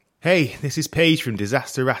Hey, this is Paige from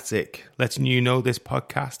Disaster Attic, letting you know this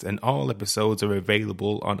podcast and all episodes are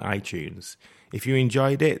available on iTunes. If you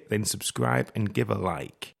enjoyed it, then subscribe and give a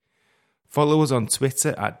like. Follow us on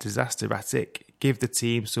Twitter at Disaster Attic. Give the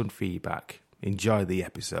team some feedback. Enjoy the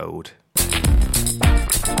episode.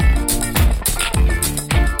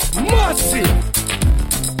 Massive!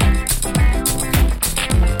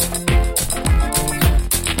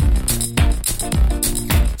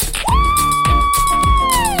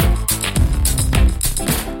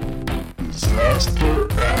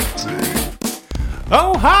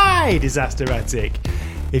 Oh, hi, Disaster Attic.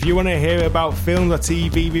 If you want to hear about film or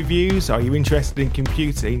TV reviews, or you're interested in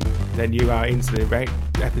computing, then you are into the right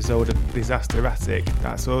episode of Disaster Attic.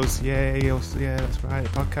 That's us. Yay. Yeah, that's right. The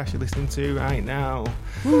podcast you're listening to right now.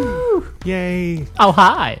 Woo! Yay. Oh,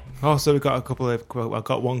 hi. Also, we've got I've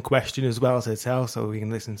got one question as well to tell, so we can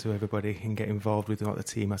listen to everybody and get involved with what the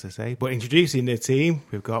team has to say. But introducing the team,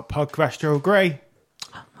 we've got Podcast Joe Gray.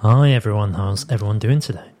 Hi, everyone. How's everyone doing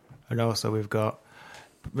today? And also we've got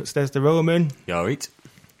Bethesda Roman. You right?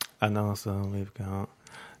 And also we've got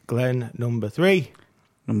Glenn number 3.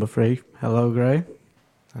 Number 3, hello, Gray.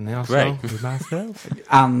 And also Gray. with myself.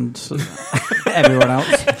 And everyone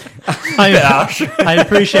else. I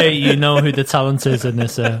appreciate you know who the talent is in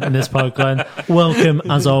this pod, Glenn. Welcome,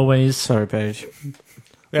 as always. Sorry, Paige.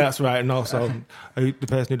 Yeah, that's right. And also the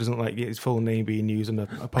person who doesn't like his full name being used on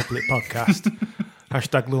a public podcast.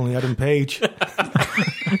 Hashtag Lonely Adam Page.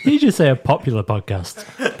 You just say a popular podcast.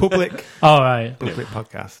 Public. All right. Public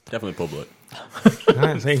podcast. Definitely public.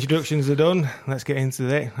 Right, so introductions are done. Let's get into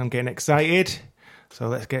it. I'm getting excited. So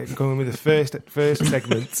let's get going with the first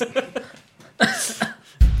segment.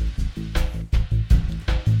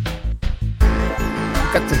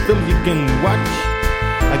 Got some films you can watch.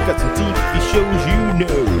 I got some TV shows you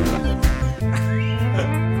know.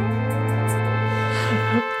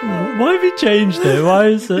 Why have you changed it? Why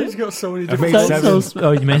is it? He's got so many I've made That's 7.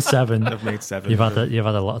 oh, you made 7. I've made 7. You've had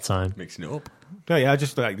a lot of time. mixing it up. No, yeah, I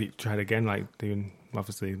just tried again, like doing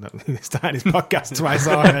obviously starting this podcast twice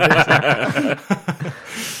already.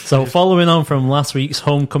 So, following on from last week's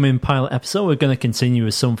Homecoming pilot episode, we're going to continue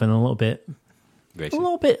with something a little bit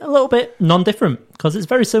non-different, because it's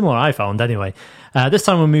very similar, I found anyway. This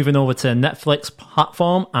time we're moving over to Netflix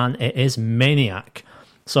platform, and it is Maniac.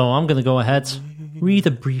 So I'm going to go ahead, read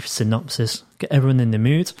a brief synopsis, get everyone in the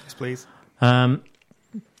mood. Yes, please. Let's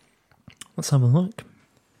have a look.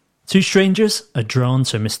 2 strangers are drawn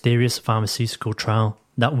to a mysterious pharmaceutical trial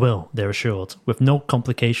that will, they're assured, with no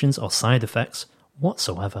complications or side effects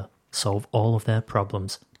whatsoever, solve all of their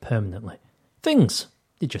problems permanently. Things,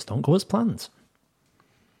 they just don't go as planned.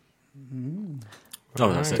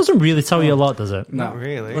 Oh, that's it. Doesn't really tell you a lot, does it? Not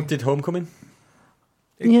really. What did Homecoming?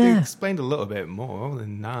 It explained a little bit more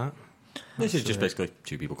than that. This is just basically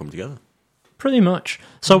 2 people come together. Pretty much.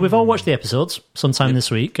 So we've all watched the episodes sometime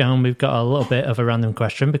this week, and we've got a little bit of a random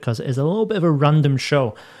question because it is a little bit of a random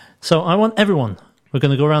show. So I want everyone, we're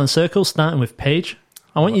going to go around in circles, starting with Paige.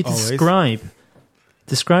 I want you to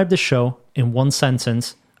describe the show in 1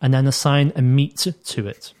 sentence and then assign a meat to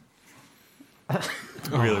it.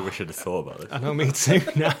 I really wish I'd have thought about this. I know, me too.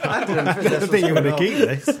 No, I don't think you're going to keep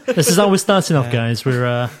this. This is how we're starting off, guys.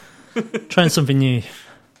 We're trying something new.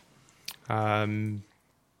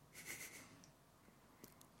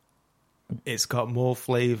 It's got more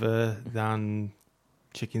flavour than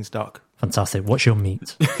chicken stock. Fantastic. What's your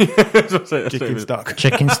meat? Chicken stock.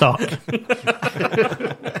 Chicken stock.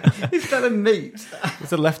 He's telling meat. It's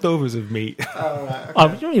the leftovers of meat.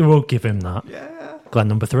 You won't give him that. Yeah. Glenn,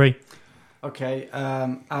 number 3. Okay,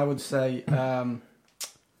 I would say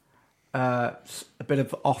a bit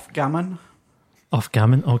of off-gammon.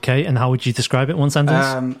 Off-gammon, okay. And how would you describe it in 1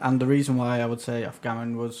 sentence? And the reason why I would say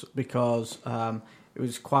off-gammon was because it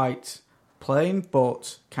was quite plain,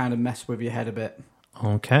 but kind of messed with your head a bit.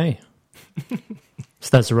 Okay.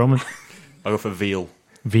 Starts a Roman. I'll go for veal.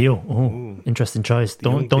 Veal. Oh, interesting choice.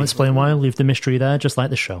 Don't explain why. Leave the mystery there, just like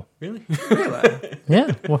the show. Really? Really?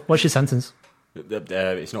 Yeah. What's your sentence?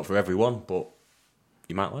 It's not for everyone, but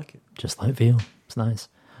you might like it. Just like veal. It's nice.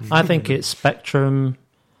 I think it's Spectrum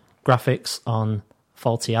graphics on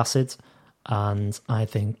faulty acid, and I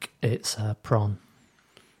think it's prawn.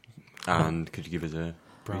 And could you give us a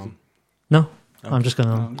Brown. No, I'm just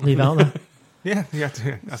going to leave it out there. Yeah, you have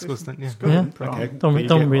to ask us then. Yeah. Yeah. Okay.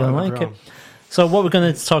 Don't really like it. So what we're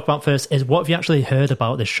going to talk about first is what have you actually heard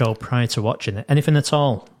about this show prior to watching it? Anything at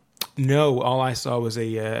all? No, all I saw was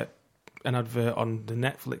an advert on the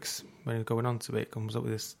Netflix when you're going on to it. It comes up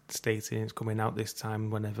with this stating it's coming out this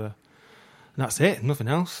time, whenever. And that's it, nothing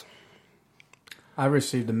else. I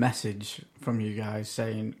received a message from you guys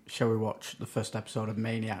saying, shall we watch the first episode of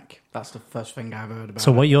Maniac? That's the first thing I've heard about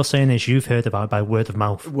So it. what you're saying is you've heard about it by word of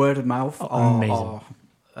mouth. Word of mouth Amazing. or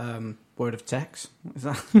word of text? Is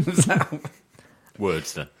that...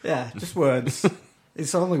 Words then. Yeah, just words.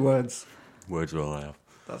 It's only words. Words are all I have.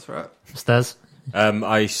 That's right. Stairs?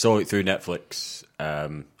 I saw it through Netflix.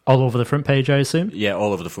 All over the front page, I assume? Yeah,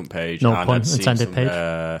 all over the front page. No and pun I'd seen intended some,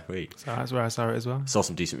 page. So that's where I saw it as well. Saw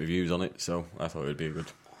some decent reviews on it, so I thought it would be a good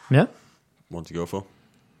Yeah? one to go for.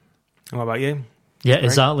 And what about you? Yeah,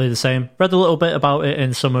 exactly the same. Read a little bit about it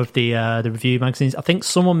in some of the review magazines. I think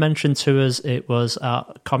someone mentioned to us it was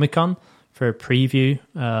at Comic-Con for a preview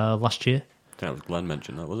last year. I think that was Glenn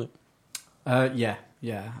mentioned that, was it?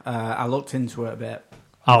 Yeah. I looked into it a bit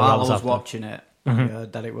Oh, that while I was was after. watching it. I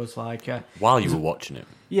heard that it was like... While you were watching it.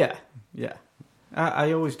 yeah.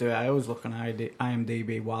 I always do it. I always look on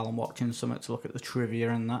IMDb while I'm watching something to look at the trivia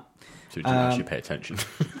and that. So you didn't actually pay attention.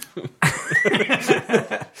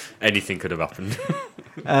 Anything could have happened.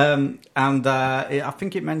 I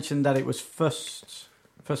think it mentioned that it was first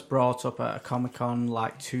brought up at a Comic-Con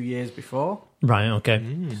like 2 years before. Right, okay.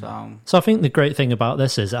 So I think the great thing about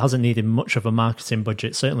this is it hasn't needed much of a marketing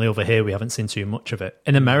budget. Certainly over here, we haven't seen too much of it.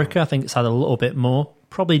 In America, I think it's had a little bit more,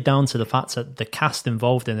 probably down to the fact that the cast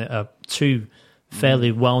involved in it are two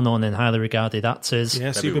fairly well-known and highly regarded actors.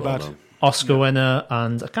 Yeah, Very super well bad. known. Oscar winner,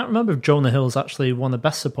 and I can't remember if Jonah Hill's actually won the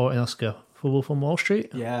Best Supporting Oscar for Wolf on Wall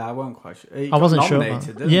Street. Yeah, I wasn't quite sure. I wasn't sure.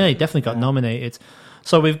 Yeah, he he? definitely got nominated.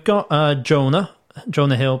 So we've got Jonah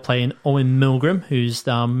Hill playing Owen Milgram, who's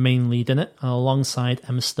our main lead in it, alongside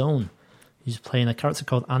Emma Stone, who's playing a character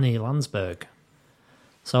called Annie Landsberg.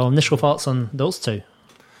 So initial thoughts on those two?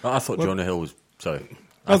 I thought Jonah Hill was... Sorry.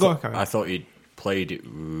 Oh, go on, carry on. I thought he played it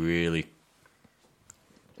really,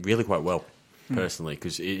 really quite well, personally,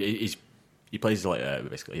 because he plays like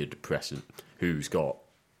basically a depressant who's got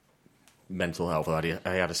mental health. I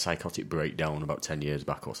had a psychotic breakdown about 10 years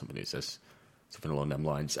back or something. It says something along them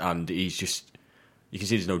lines. And he's just... You can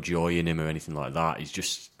see there's no joy in him or anything like that. He's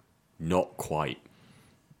just not quite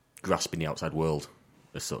grasping the outside world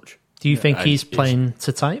as such. Do you think and he's it's- playing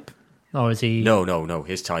to type? Or is he... No.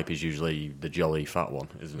 His type is usually the jolly fat one,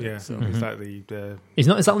 isn't it? Yeah, So, it's like the He's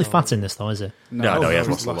not exactly fat in this, though, is he? No, he has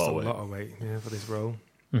he's lost a lot of weight. lot of weight. Yeah, for this role.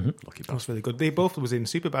 Lucky That's bastard. really good. They both was in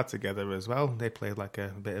Superbad together as well. They played like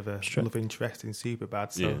a bit of a Sure. love interest in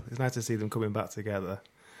Superbad, so Yeah. it's nice to see them coming back together.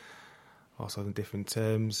 Also on different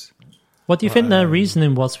terms. What do you think their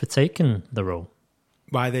reasoning was for taking the role?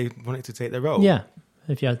 Why they wanted to take the role? Yeah,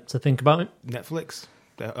 if you had to think about it. Netflix.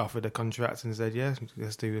 They offered a contract and said, "Yeah,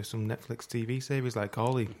 let's do some Netflix TV series like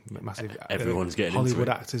all the massive Everyone's getting into Hollywood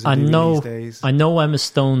it. actors are I doing know, these days." I know Emma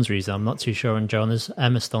Stone's reason. I'm not too sure on Jonah's.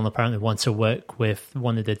 Emma Stone apparently wanted to work with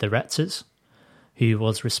one of the directors who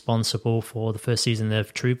was responsible for the first season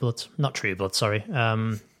of True Blood. Not True Blood, sorry.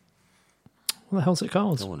 What the hell's it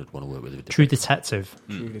called? No one would want to work with a True Detective.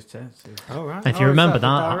 True Detective. Oh right. If you is remember that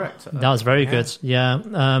the that, director? that was very Yeah. good.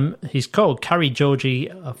 Yeah, he's called Kari Joji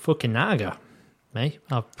Fukunaga. Mate,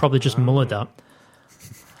 I've probably just mullered that.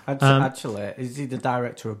 Actually, is he the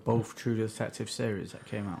director of both True Detective series that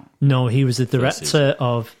came out? No, he was the First director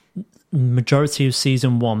of majority of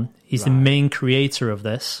season 1. He's the Right. main creator of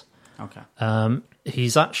this. Okay.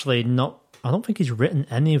 He's actually not... I don't think he's written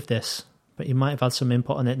any of this, but he might have had some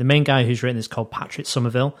input on it. The main guy who's written is called Patrick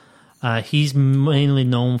Somerville. He's mainly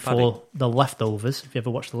known for The Leftovers. If you ever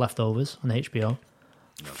watched The Leftovers on HBO.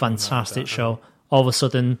 Fantastic show. All of a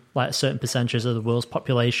sudden, like certain percentages of the world's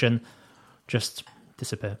population just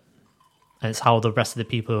disappear. And it's how the rest of the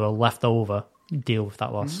people who are left over deal with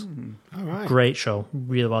that loss. All right. Great show.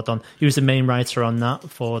 Really well done. He was the main writer on that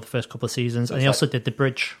for the first couple of seasons. So And he it's also did The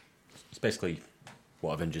Bridge. It's basically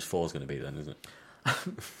what Avengers 4 is going to be then, isn't it?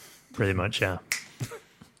 Pretty much, yeah.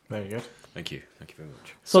 Very good. Thank you very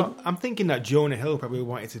much. So I'm thinking that Jonah Hill probably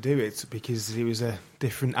wanted to do it because it was a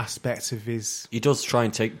different aspect of his He does try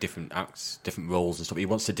and take different acts, different roles and stuff. He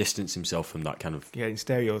wants to distance himself from that kind of... getting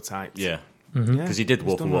stereotypes. Yeah. Mm-hmm. Yeah, Because he did he's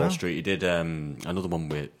Wolf done of Wall well. Street. He did another one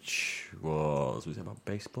which was it about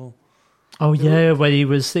baseball? Oh, yeah, where he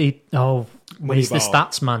was... When he's the Moneyball.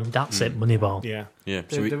 stats man. That's it, Moneyball. Yeah. Yeah.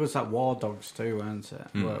 So There, he, there was that War Dogs too, weren't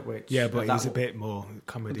it? Which, Yeah, but it that was a bit more a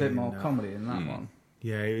comedy. bit in more that. comedy in that one.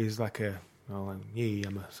 Yeah, it was like a yeah,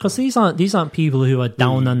 I'm a Because these aren't people who are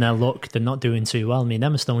down on their luck. They're not doing too well. I mean,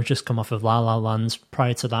 Emma Stone's just come off of La La Land.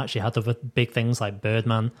 Prior to that, she had other big things like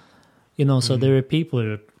Birdman. You know, so there are people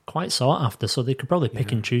who are quite sought after, so they could probably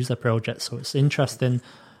pick and choose their projects. So it's interesting.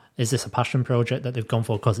 Is this a passion project that they've gone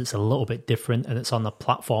for because it's a little bit different and it's on a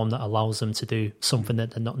platform that allows them to do something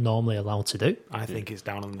that they're not normally allowed to do? I think it's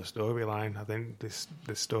down on the storyline. I think the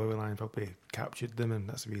storyline probably captured them, and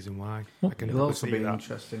that's the reason why. I can It'll also see be that.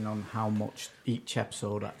 interesting on how much each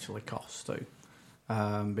episode actually costs too,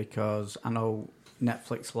 because I know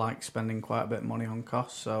Netflix likes spending quite a bit of money on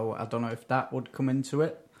costs, so I don't know if that would come into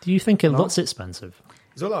it. Do you think it No. looks expensive?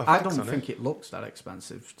 There's a lot of I effects don't on think it looks that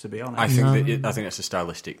expensive, to be honest. I think No. I think that's a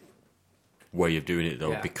stylistic way of doing it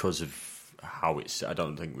though, Yeah. because of how it's. I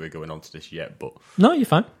don't think we're going on to this yet, but No, you're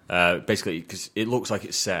fine. basically because it looks like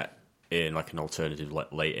it's set in like an alternative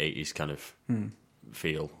late 80s kind of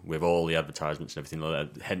feel with all the advertisements and everything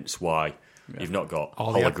like that. Hence why you've not got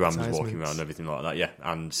All the holograms walking advertisements. around and everything like that. Yeah,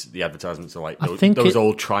 and the advertisements are like I those, think those it-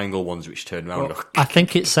 old triangle ones which turn around. and go, I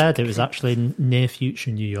think it said it was actually near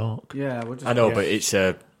future New York. Yeah, we're just, I know, Yeah. but it's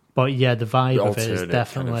a But yeah, the vibe The of it is alternate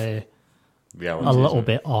definitely reality. a isn't little it?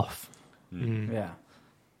 bit off. yeah.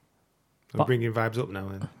 We're bringing vibes up now.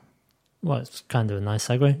 Then Well, it's kind of a nice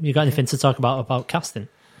segue. You got anything to talk about casting?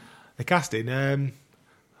 the casting.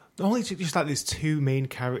 Only just like there's two main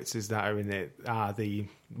characters that are in it are the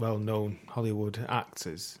well-known Hollywood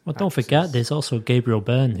actors. Well, don't forget, there's also Gabriel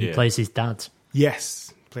Byrne, who Yeah. plays his dad.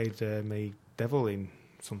 Yes, played a devil in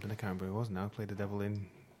something. I can't remember what it was now. Played the devil in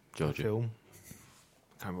a Georgia. film. I can't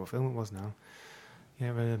remember what film it was now.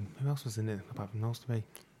 Yeah, who else was in it apart from those three?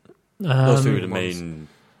 Those two are the ones. main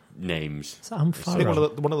names. Is that Am I think Farrow?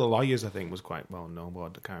 one of the lawyers I think was quite well known, but I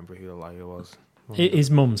can't remember who the lawyer was.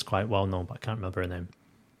 His mum's quite well known, but I can't remember her name.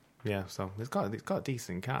 Yeah, so it's got a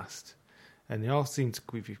decent cast, and they all seem to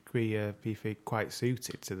be quite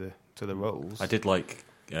suited to the roles. I did like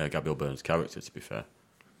Gabriel Byrne's character, to be fair,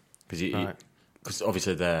 Right. because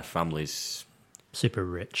obviously their family's Super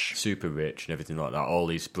rich. super rich and everything like that. All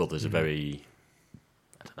these brothers are very,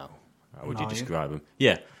 I don't know, how would you Loyal. describe them?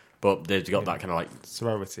 Yeah, but they've got that kind of like,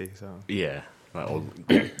 Sorority, so yeah, like all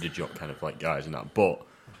the jock kind of like guys and that. But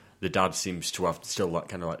the dad seems to have still that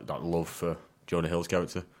kind of like that love for Jonah Hill's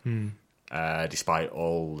character, despite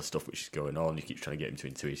all the stuff which is going on. He keeps trying to get him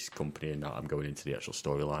into his company, and that I'm going into the actual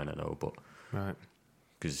storyline. I know, but right.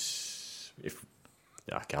 because if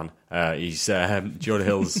I can, he's Jonah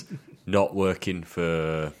Hill's not working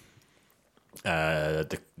for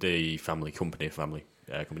the family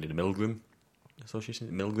company, the Milgram Association.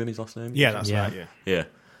 Milgram, his last name. Yeah, that's Yeah. right. Yeah.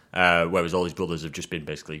 Yeah. Whereas all his brothers have just been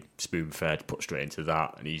basically spoon-fed, put straight into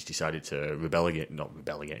that, and he's decided to not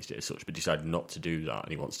rebel against it as such, but decided not to do that,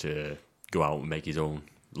 and he wants to go out and make his own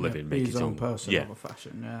living, Be make his own person Yeah, of a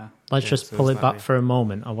fashion, yeah. Let's Yeah, just so pull it's it back like- for a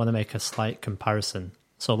moment. I want to make a slight comparison.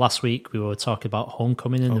 So last week we were talking about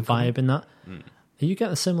Homecoming and the vibe in that. Are you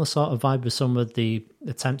getting a similar sort of vibe with some of the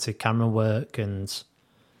attempted camera work and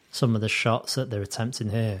some of the shots that they're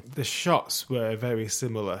attempting here? The shots were very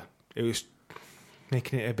similar. It was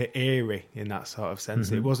making it a bit eerie in that sort of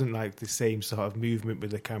sense. It wasn't like the same sort of movement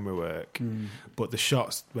with the camera work, but the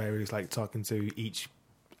shots where he was like talking to each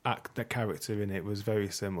the character in it was very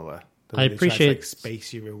similar. The I way they tried to, appreciate- like,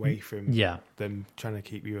 space you away from Yeah. them, trying to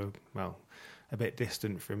keep you a bit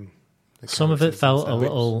distant from. The Some of it characters felt a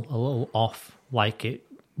themselves. little off, like it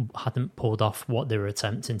hadn't pulled off what they were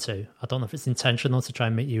attempting to. I don't know if it's intentional to try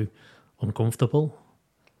and make you uncomfortable,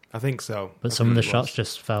 I think so. but I some of think the it shots was.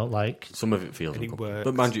 just felt like some of it feels And it uncomfortable. works.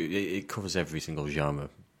 But mind you, it covers every single genre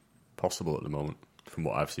possible at the moment, from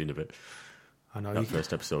what I've seen of it. I know. That You,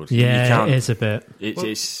 first episode, yeah, you can't, it is a bit.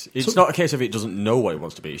 It's not a case of it doesn't know what it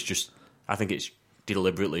wants to be. It's just I think it's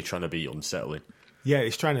deliberately trying to be unsettling. yeah,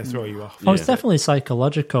 it's trying to throw you off. Oh, it's Yeah. definitely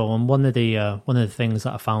psychological. And one of the things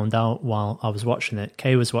that I found out while I was watching it,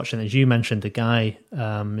 Kay was watching it, as you mentioned, the guy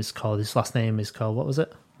his last name is called, what was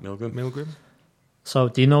it? Milgram. So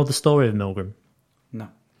do you know the story of Milgram? No.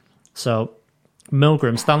 So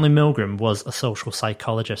Stanley Milgram was a social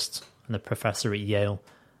psychologist and a professor at Yale.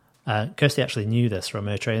 Kirsty actually knew this from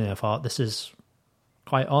her training. I thought, this is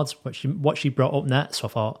quite odd, what she brought up next. So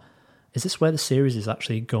I thought, is this where the series is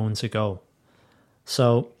actually going to go?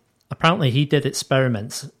 So apparently he did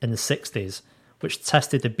experiments in the 60s which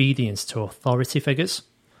tested obedience to authority figures.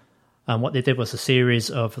 And what they did was a series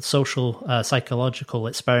of social psychological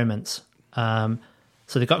experiments.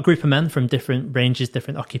 So they got a group of men from different ranges,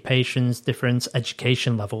 different occupations, different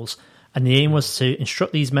education levels. And the aim was to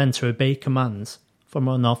instruct these men to obey commands from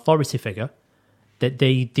an authority figure that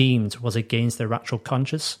they deemed was against their actual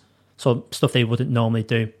conscience. So stuff they wouldn't normally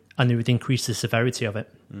do. And they would increase the severity of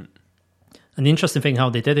it. And the interesting thing how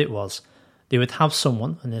they did it was they would have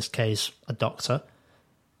someone, in this case a doctor,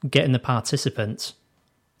 getting the participants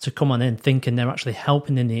to come on in thinking they're actually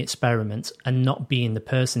helping in the experiment and not being the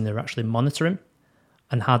person they're actually monitoring.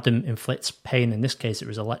 and had them inflict pain. In this case, it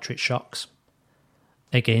was electric shocks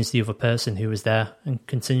against the other person who was there, and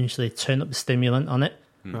continuously turn up the stimulant on it.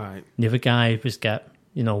 Right. The other guy was get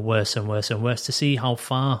worse and worse and worse to see how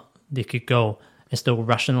far they could go and still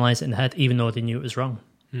rationalise it in the head, even though they knew it was wrong.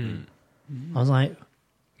 I was like,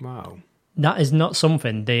 Wow. that is not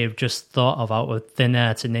something they've just thought of out of thin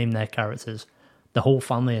air to name their characters. The whole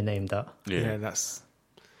family are named that. Yeah, that's...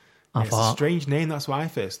 I It's a thought, strange name. That's what I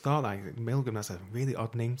first thought. Like Milgram, that's a really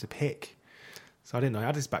odd name to pick. So I didn't know he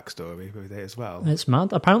had his backstory with it as well. it's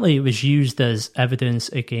mad. Apparently, it was used as evidence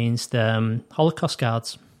against Holocaust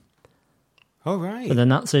guards Oh right. for the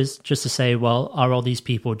Nazis, just to say, well, are all these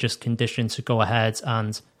people just conditioned to go ahead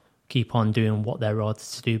and keep on doing what they're ordered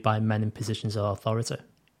to do by men in positions of authority?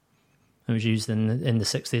 It was used in the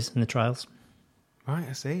 60s in the trials. Right,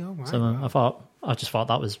 I see. Oh right. So wow. I just thought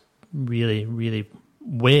that was really, really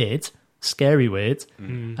weird, scary weird,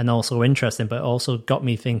 and also interesting, but it also got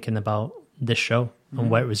me thinking about this show and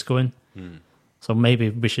where it was going. So maybe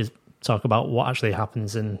we should talk about what actually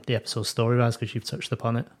happens in the episode story-wise, because you've touched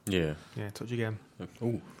upon it. Yeah. Yeah, touch again.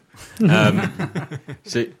 Oh.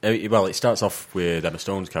 Well, it starts off with Emma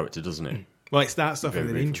Stone's character, doesn't it? Well, it starts off Very with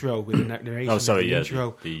an briefly. intro with a narration. Oh, sorry, of the yeah,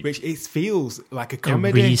 intro, the- which it feels like a It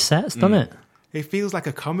comedy. resets, doesn't it? It feels like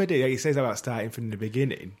a comedy. Like it says about starting from the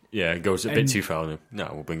beginning. Yeah, it goes a bit And- too far. No,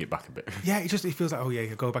 we'll bring it back a bit. Yeah, it feels like, oh yeah,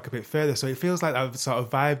 you go back a bit further. So it feels like that sort of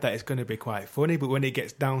vibe that it's going to be quite funny, but when it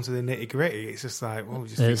gets down to the nitty gritty, it's just like, well,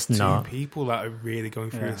 just It's these two not. people that are really going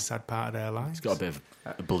through Yeah. a sad part of their lives. It's got a bit of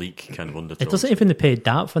a bleak kind of undertone. It doesn't even appear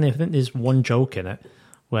that funny. I think there's one joke in it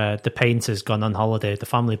where the painter's gone on holiday, the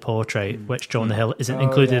family portrait, which Jonah Hill isn't Oh,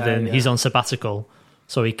 included yeah, in. yeah. He's on sabbatical,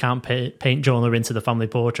 so he can't paint Jonah into the family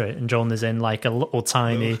portrait, and Jonah's in like a little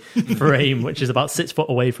tiny frame, which is about 6 foot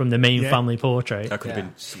away from the main Yeah. family portrait. That could have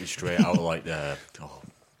been something straight out of like the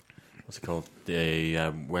what's it called?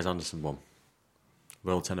 The Wes Anderson one,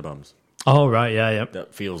 Royal Tenenbaums. Oh, right, yeah.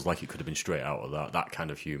 That feels like it could have been straight out of that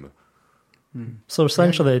kind of humour. So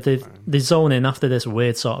essentially, they zone in after this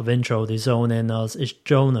weird sort of intro. They zone in as it's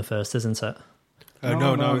Jonah first, isn't it?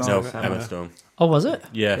 No, it's No, not. Emma Stone. Oh, was it?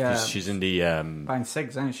 Yeah, Yeah. because she's in the Buying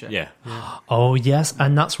cigs, ain't she? yeah, Oh, yes,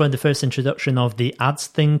 and that's when the first introduction of the ads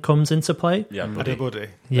thing comes into play. yeah, Ad buddy. buddy.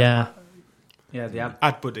 Yeah. Yeah, the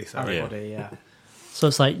Ad buddy, sorry. everybody, yeah. So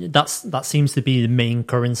it's like that seems to be the main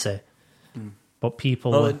currency, but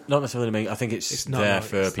people Well, not necessarily. I mean, I think it's, It's not, there no,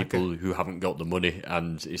 for it's like people who haven't got the money,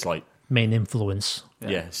 and it's like main influence.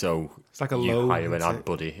 yeah. So It's like a you loan, hire an isn't ad it?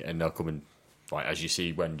 buddy, and they'll come and like as you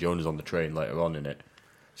see when Jonah's on the train later on in it.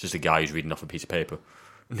 It's just a guy who's reading off a piece of paper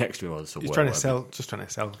next to him on the subway. He's trying to whatever. just trying to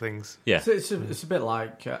sell things. Yeah, So it's a bit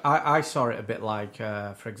like I saw it a bit like,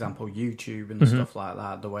 for example, YouTube and stuff like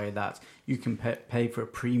that. The way that you can pay for a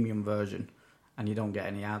premium version and you don't get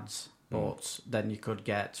any ads, but then you could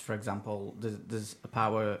get, for example, there's a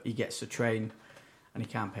part where he gets a train and he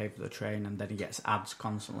can't pay for the train, and then he gets ads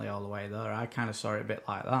constantly all the way there. I kind of saw it a bit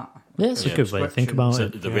like that. Yeah, it's a Yeah. good way to think about so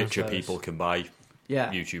it. the Yeah. richer So it's- people can buy Yeah,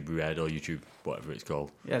 YouTube Red or YouTube whatever it's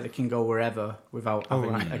called. yeah, they can go wherever without Oh,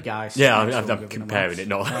 having right. a guy. Yeah, sitting I'm giving them comparing ads. it,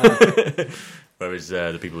 not. Whereas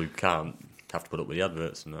the people who can't have to put up with the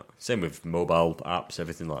adverts and that. Same with mobile apps,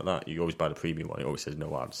 everything like that. You always buy the premium one; it always says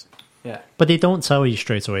no ads. Yeah, But they don't tell you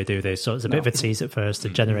straight away, do they? So it's a bit No. of a tease at first to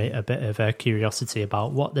generate a bit of curiosity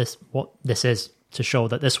about what this is, to show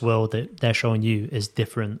that this world that they're showing you is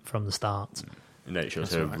different from the start. And then it shows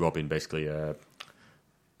That's her right. robbing basically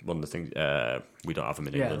one of the things we don't have them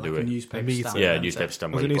in yeah, England, like do a we? newspaper A meter. stamp. Yeah, isn't newspaper it?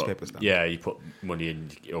 stamp. Oh, where the you put- newspaper stamp. Yeah, you put money in,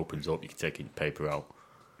 it opens up, you can take your paper out.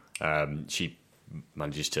 She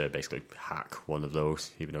manages to basically hack one of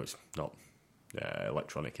those, even though it's not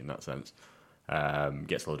electronic in that sense.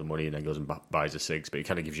 Gets a load of money and then goes and buys the cigs, but it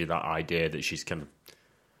kind of gives you that idea that she's kind of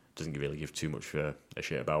doesn't really give too much for a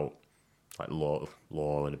shit about like law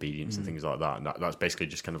and obedience and things like that. And that's basically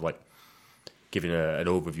just kind of like giving an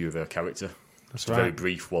overview of her character. That's It's a very right.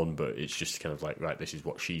 brief one, but it's just kind of like, right, this is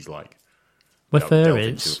what she's like. With Delve her,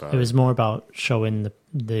 into it about was more about showing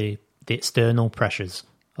the external pressures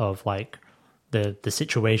of like the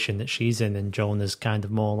situation that she's in, and Jonah's kind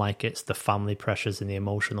of more like it's the family pressures and the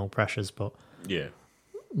emotional pressures. But Yeah.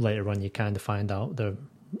 later on, you kind of find out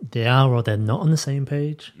they are or they're not on the same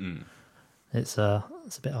page. It's a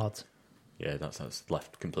bit odd. Yeah, that's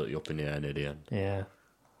left completely up in the air near the end. Yeah.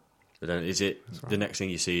 But then the next thing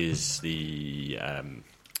you see is he's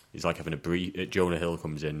like having a brief. Jonah Hill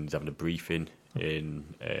comes in, he's having a briefing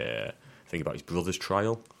in thing about his brother's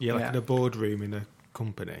trial. Yeah, like Yeah. in a boardroom in a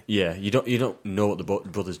company. Yeah, you don't know what the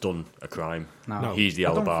brother's done a crime. No. He's the I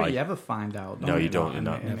don't alibi. think you ever find out. No, you don't in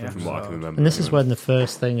the that, from what I can episode. remember. And this is when the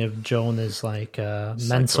first thing of Jonah's like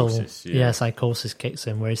mental Psychosis, psychosis kicks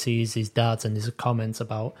in, where he sees his dad and there's a comment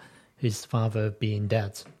about his father being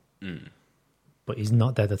dead, but he's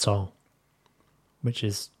not dead at all, which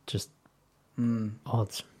is just odd.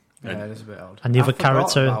 Yeah, it is a bit odd. And the I other forgot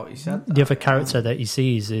character, about he said the that, other character that he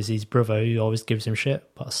sees is his brother, who always gives him shit,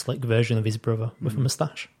 but a slick version of his brother with a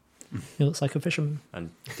moustache. He looks like a fisherman.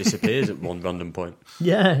 And disappears at one random point.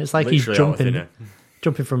 Yeah, it's like he's Literally out of thin air.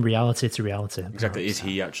 jumping from reality to reality. Exactly. Is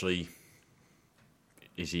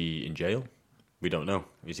he in jail? We don't know.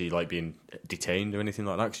 Is he like being detained or anything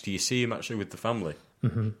like that? 'Cause do you see him actually with the family?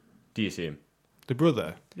 Mm-hmm. Do you see him? The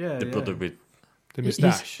brother, The brother with... the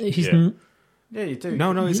moustache. He's Yeah. Yeah, you do.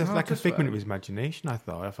 No, it's You like a notice figment of that. his imagination. I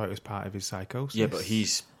thought it was part of his psychosis. Yeah, but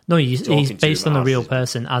he's he's talking to based him on a as real his-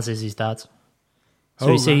 person, as is his dad. So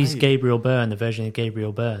Oh, he sees right. Gabriel Byrne, the version of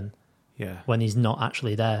Gabriel Byrne, Yeah. when he's not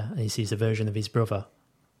actually there, and he sees a version of his brother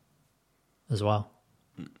as well.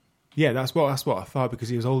 Yeah, that's what I thought, because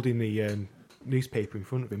he was holding the newspaper in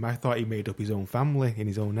front of him. I thought he made up his own family in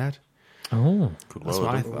his own head. Oh, could That's well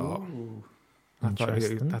what I have done. thought.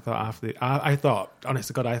 interesting. I thought, honest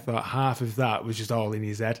to God, I thought half of that was just all in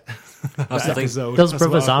his head. That's the thing. episode. Those That's what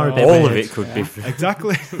brothers I are a thought. bit All of weird. it could be...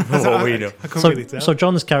 Exactly. what we know. I couldn't really tell. So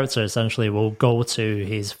John's character essentially will go to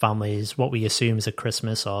his family's, what we assume is a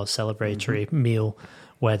Christmas or celebratory meal,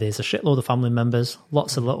 where there's a shitload of family members,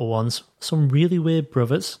 lots of little ones, some really weird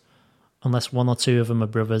brothers, unless one or two of them are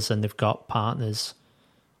brothers and they've got partners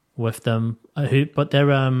with them, but they're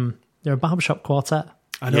a barbershop quartet,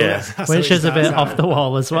 I know, Yeah. that's how which it is a bit starts off out. the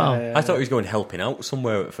wall as well. I thought he was going helping out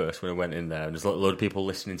somewhere at first when I went in there, and there's a load of people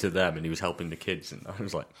listening to them, and he was helping the kids, and I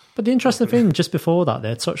was like, But the interesting thing, just before that,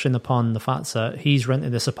 they're touching upon the fact that he's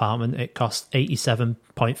rented this apartment. It costs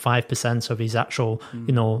 87.5% of his actual,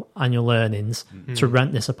 annual earnings to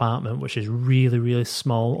rent this apartment, which is really, really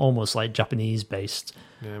small, almost like Japanese based.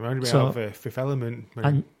 Yeah, reminded me So- of Fifth Element.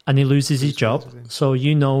 when- And he loses his job. Loses it. So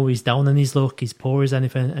he's down on his luck, he's poor as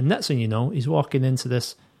anything. And next thing you know, he's walking into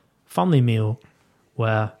this family meal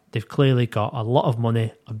where they've clearly got a lot of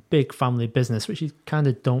money, a big family business, which you kind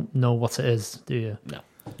of don't know what it is, do you? no,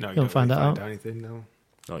 no, you don't find really that out. anything, no.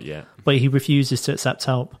 not yet. But he refuses to accept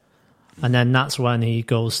help. And then that's when he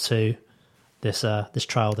goes to this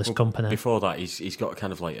trial, this company. Before that, he's got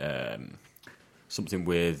kind of like something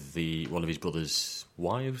with one of his brother's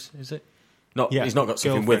wives, is it? Not, Yeah, he's not got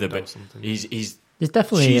something with her, girlfriend or but something. he's There's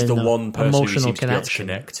definitely she's the an one person who he emotional seems to be able to connection.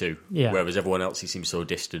 connect to, Yeah. whereas everyone else he seems so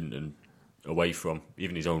distant and away from,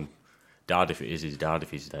 even his own dad, if it is his dad,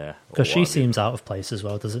 if he's there. or Because she what have you. seems out of place as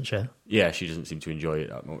well, doesn't she? Yeah, she doesn't seem to enjoy it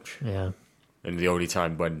that much. Yeah. And the only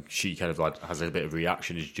time when she kind of like has a bit of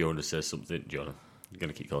reaction is Jonah says something. Jonah, I'm going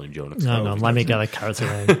to keep calling him Jonah. No, let me get a character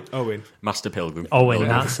name. Owen. Master Pilgrim. Owen,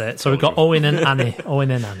 that's it. So we've got Owen and Annie.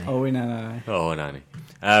 Owen and Annie. Owen and I. Oh, and Annie.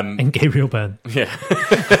 And Gabriel Byrne. Yeah.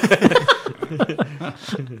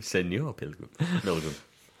 Senor Pilgrim.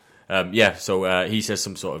 So he says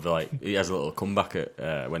some sort of like, he has a little comeback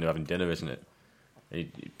at when they're having dinner, isn't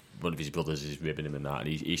it? One of his brothers is ribbing him and that, and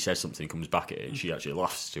he says something, comes back at it, and she actually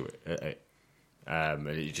laughs to it. At it. And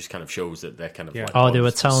it just kind of shows that they're kind of like Oh, they on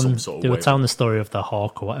were some telling sort of they were way. telling the story of the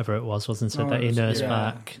hawk or whatever it was, wasn't it? Oh, That he it was- nursed yeah,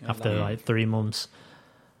 back yeah, after that- like 3 months.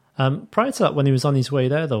 Prior to that, when he was on his way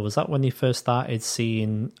there, though, was that when he first started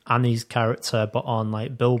seeing Annie's character, but on like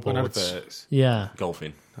On billboards? adverts. Yeah,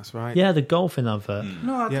 Golfing. That's right. yeah, the golfing advert.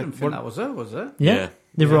 No, I Yeah, didn't think what- that was her, was it? Yeah, Yeah.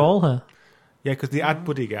 they were Yeah. all her. Yeah, because the ad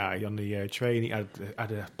buddy guy on the train, he had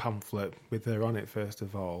a pamphlet with her on it first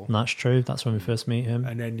of all. And that's true. That's when we first meet him.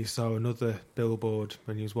 And then you saw another billboard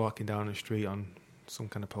when he was walking down the street on some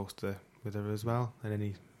kind of poster with her as well. And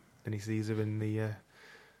then he sees her in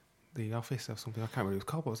the office or something. I can't remember what it was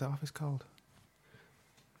called. What was that office called?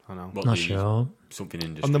 I don't know. What, Not the- sure. Something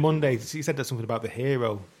industry. On the Monday, he said that something about the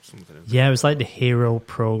hero. Something. Yeah, it was like the hero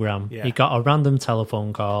program. Yeah. He got a random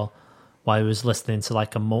telephone call while he was listening to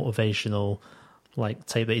like a motivational like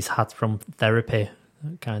tape that he's had from therapy.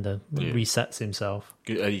 Kind of Yeah. resets himself.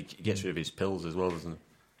 He gets rid of his pills as well, doesn't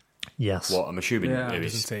he? Yes. What I'm assuming Yeah. it He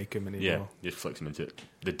was. doesn't take him anymore. Yeah, just flicks him into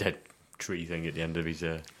the dead tree thing at the end of his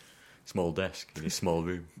small desk in his small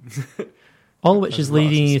room. All which There's is a lot of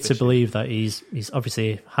leading you to suspicion. believe that he's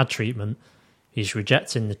obviously had treatment. He's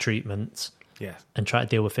rejecting the treatment Yeah. and trying to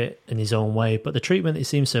deal with it in his own way. But the treatment he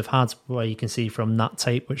seems to have had, where you can see from that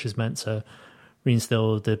tape, which is meant to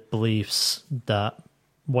reinstill the beliefs that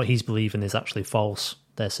what he's believing is actually false.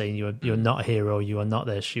 They're saying you're not a hero, you are not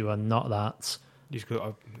this, you are not that. You've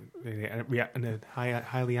got a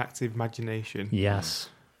highly active imagination. Yes.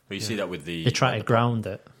 Well, you see that with the... They try to ground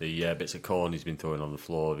it. The bits of corn he's been throwing on the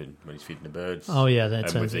floor when he's feeding the birds. Oh, yeah. Then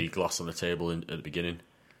And with the glass on the table at the beginning.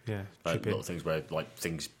 Yeah, Like chipping. little things where, like,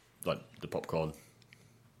 things like the popcorn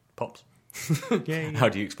pops. Yeah. How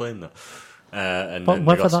do you explain that? And But then the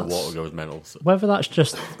whether glass of that's- water goes mental. So. Whether that's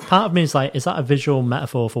just part of me is like, is that a visual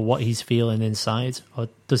metaphor for what he's feeling inside, or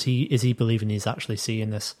is he believing he's actually seeing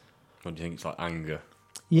this? What do you think? It's like anger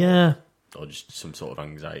Yeah, or just some sort of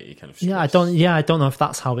anxiety kind of yeah. I stress? don't know if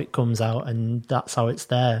that's how it comes out and that's how it's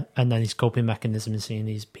there, and then his coping mechanism is seeing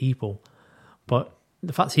these people. But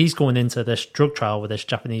the fact he's going into this drug trial with this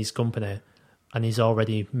Japanese company, and he's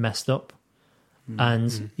already messed up,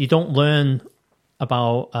 and you don't learn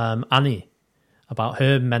about Annie, about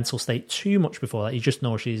her mental state too much before that. You just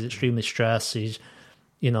know she's extremely stressed. She's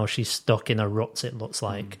stuck in a rut, it looks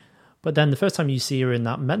like. But then the first time you see her in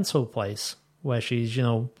that mental place where she's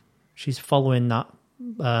following that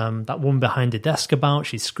woman behind the desk about,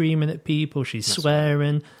 she's screaming at people, she's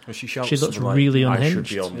swearing. Well, she shouts She looks something like, really I unhinged.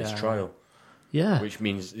 should be on this trial. Yeah. Which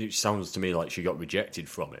means it sounds to me like she got rejected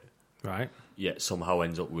from it, Right. yet somehow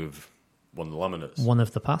ends up with one of the laminates. One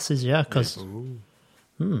of the passes, yeah, because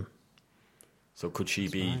So could she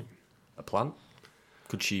be a plant?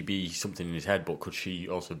 Could she be something in his head, but could she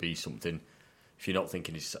also be something, if you're not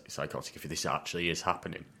thinking he's psychotic, if this actually is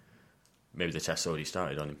happening, maybe the test already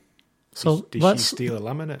started on him. so Did she steal a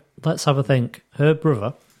laminate? let's have a think. Her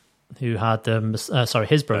brother, who had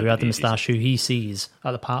his brother who had the moustache, who he sees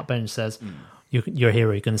at the park bench, says, "You're a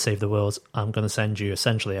hero. You're going to save the world. I'm going to send you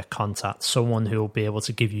essentially a contact, someone who will be able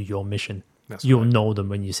to give you your mission. That's You'll right. know them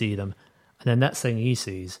when you see them." And the next thing he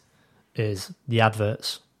sees is the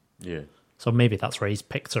adverts. Yeah. So maybe that's where he's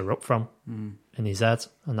picked her up from in his head,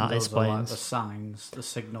 and that Those are like explains. the signs, the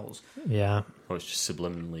signals. Yeah, Or it's just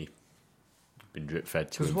subliminally been drip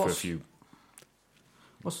fed to 'Cause him for a what's- few.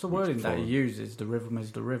 What's the wording that he forward. uses? The rhythm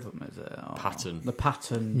is the rhythm, is it? Or Pattern. The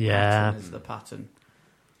pattern. Yeah. Pattern is the pattern.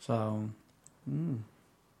 So,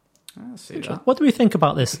 I see that. what do we think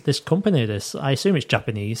about this company? I assume it's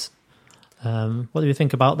Japanese. What do we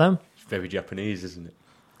think about them? It's very Japanese, isn't it?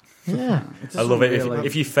 Yeah, I love it. Really,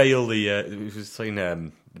 If you fail the, it was saying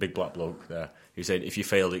the big black bloke there. He was saying if you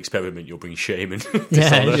fail the experiment, you'll bring shame and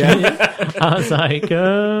dishonor. yeah. I was like,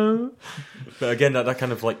 But again, that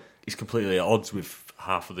kind of like is completely at odds with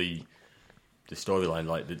half of the storyline,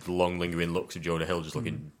 like the long lingering looks of Jonah Hill just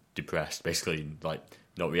looking depressed, basically, like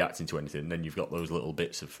not reacting to anything. And then you've got those little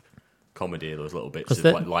bits of comedy, those little bits 'Cause of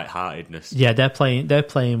they- like lightheartedness. yeah, they're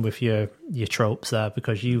playing with your tropes there,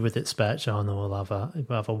 because you would expect, oh no,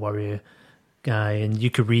 we'll have a warrior guy, and you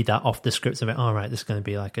could read that off the script and be, all right, this is going to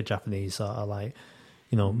be like a Japanese sort of like,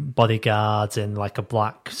 bodyguards in like a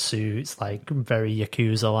black suit, like very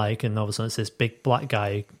Yakuza like, and all of a sudden it's this big black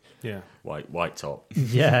guy, Yeah. White top.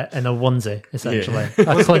 yeah, in a onesie essentially,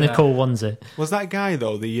 a clinical onesie. Was that guy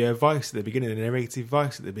though the voice at the beginning, the narrative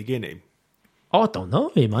voice at the beginning? Oh, I don't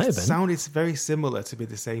know, he might have been. Sounded very similar to be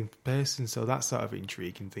the same person, so that's sort of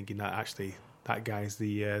intriguing. Thinking that actually that guy's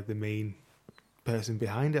the main person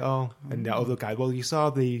behind it all, and that other guy. Well, you saw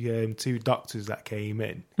the two doctors that came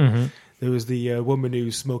in. Mm-hmm. There was the woman who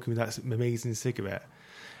was smoking that amazing cigarette,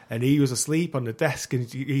 and he was asleep on the desk, and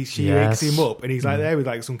she wakes him up, and he's like there with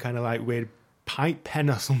like some kind of like weird pipe pen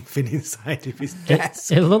or something inside of his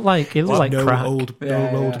desk. It looked like no crack.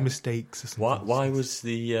 old mistakes. Or something. Why was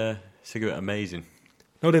the cigarette amazing?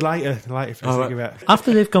 No, they light her for a Oh, right. cigarette.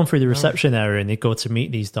 After they've gone through the reception area and they go to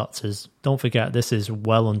meet these doctors, don't forget this is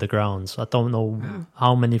well underground. So I don't know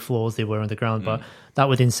how many floors they were underground, but that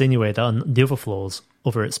would insinuate that on the other floors,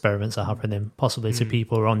 other experiments are happening, possibly to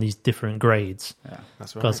people who are on these different grades.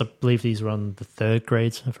 That's right. Because I believe these were on the 3rd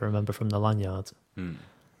grade, if I remember from the lanyard.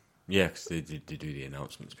 Yeah, because they do the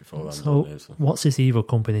announcements before that. So don't they? So what's this evil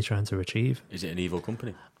company trying to achieve? is it an evil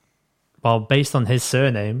company? Well, based on his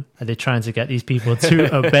surname, are they trying to get these people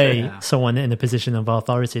to obey someone in a position of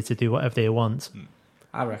authority to do whatever they want?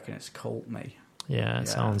 I reckon it's cult me. Yeah, it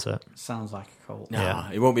sounds it. Sounds like a cult. Nah,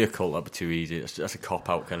 Yeah. it won't be a cult. That'd be too easy. That's a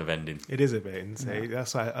cop out kind of ending. It is a bit insane.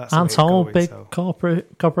 That's why. That's Aren't the way all it's big going, so.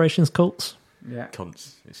 corporations cults? Yeah.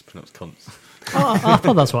 Cunts. It's pronounced cunts. Oh, I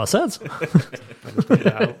thought that's what I said.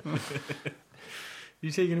 You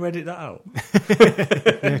say you're going to edit that out?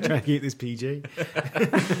 Yeah, trying to keep this PG.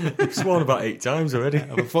 You've sworn about 8 times already.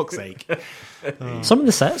 Oh, for fuck's sake. Some of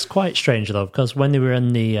the sets quite strange though, because when they were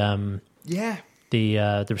in Yeah.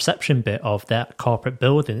 the reception bit of that corporate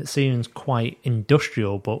building, it seems quite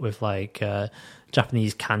industrial, but with like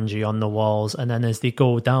Japanese kanji on the walls. And then as they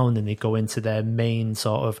go down and they go into their main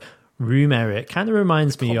sort of room area, it kind of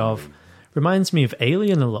reminds me of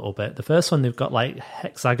Alien a little bit. The first one, they've got like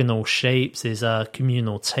hexagonal shapes. There's a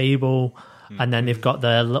communal table. And then they've got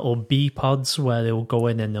their little bee pods where they'll go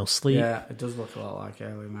in and they'll sleep. Yeah, it does look a lot like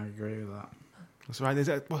Alien. I agree with that. That's right. I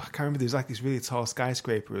can't remember. There's like this really tall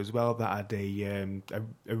skyscraper as well that had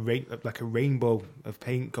like a rainbow of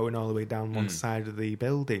paint going all the way down one side of the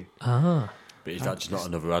building. Ah. But is that just not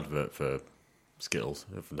another advert for Skittles?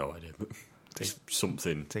 I have no idea. But it's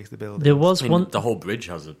something. Takes the building. There was one. The whole bridge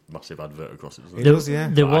has a massive advert across it, doesn't it? It does, yeah.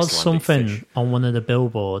 There was Icelandic something fish. on one of the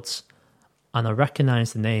billboards, and I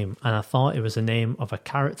recognised the name, and I thought it was the name of a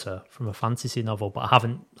character from a fantasy novel, but I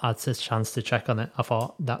haven't had a chance to check on it. I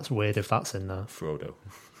thought, that's weird if that's in there. Frodo.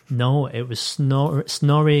 No, it was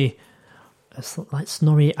Snorri. It's like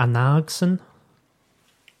Snorri Anagson,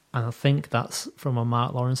 and I think that's from a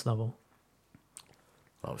Mark Lawrence novel.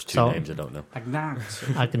 That was two names I don't know. Agnax.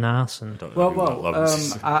 Agnason. Don't know who Mark Lawrence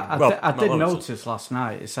is. I Mark did Lawrence. notice last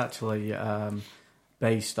night. It's actually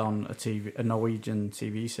based on a Norwegian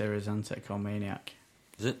TV series, isn't it, called Maniac?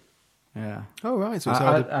 Is it? Yeah. Oh, right. So it's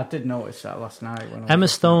all I did notice that last night. When I was Emma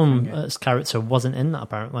looking at it. Stone's character wasn't in that,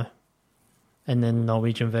 apparently. In the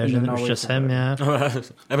Norwegian version, it was just him, Norwegian yeah.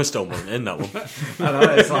 Emma Stone wasn't in that one. I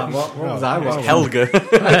know, it's like, what was I watching?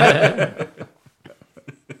 Helga.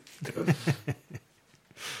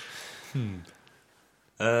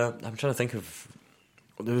 I'm trying to think of.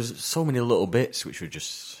 There was so many little bits which were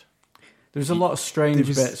just. There was a lot of strange There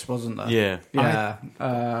was- bits, wasn't there? Yeah. Yeah.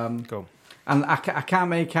 Go. And I can't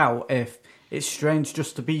make out if it's strange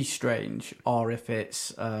just to be strange, or if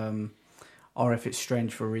it's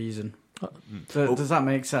strange for a reason. Does that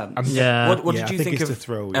make sense? Yeah. What Yeah, did I you think think it's of to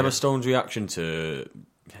throw, Emma yeah. Stone's reaction to?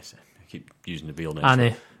 Yes, I keep using the real name.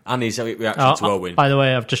 Annie. Annie's reaction to Owen. By the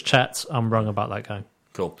way, I've just checked. I'm wrong about that guy.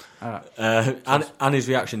 Cool. Alright. Annie's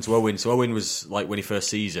reaction to Owen. So Owen was like, when he first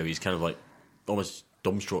sees her, he's kind of like almost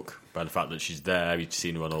dumbstruck by the fact that she's there. He's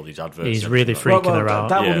seen her on all these adverts. He's and really everything like freaking her out.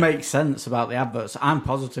 That Yeah. would make sense about the adverts. I'm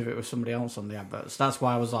positive it was somebody else on the adverts. That's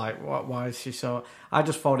why I was like, why is she so... I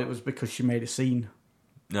just thought it was because she made a scene.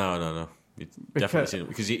 that. No. He's definitely seen it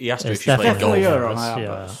because he asked her It's if she played golf. definitely her on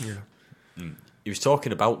Yeah. adverts. Yeah. He was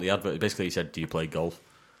talking about the advert. Basically, he said, "Do you play golf?"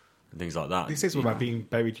 and things like that. He says something about being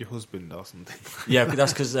buried your husband or something. Yeah, but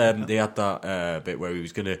that's because they had that bit where he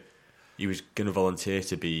was gonna volunteer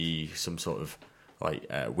to be some sort of like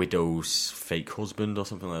widow's fake husband or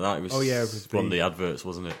something like that. It was it was one of the adverts,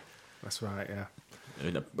 wasn't it? That's right, yeah. I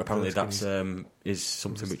mean, apparently Those that's is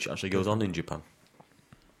something which actually goes on in Japan.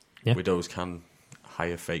 Yeah. Widows can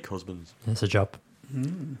hire fake husbands. It's a job.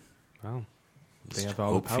 Wow. They It's have all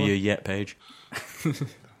the hope for power. you yet, Paige.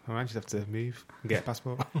 I might just have to move and get a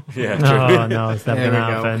passport. Yeah, No, no, it's never Here going to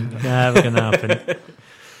we go. happen. Never going to happen.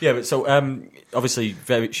 yeah. But so obviously,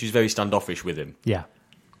 she's very standoffish with him. Yeah.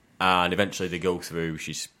 And eventually they go through.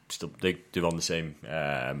 They're on the same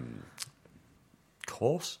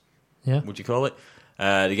course. Yeah. Would you call it?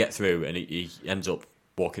 They get through, and he ends up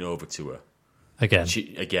walking over to her. Again.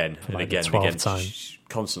 She again For and like the again and 12th again. time.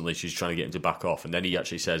 Constantly, she's trying to get him to back off, and then he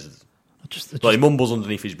actually says, Just "Like he mumbles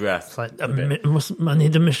underneath his breath." it's like, I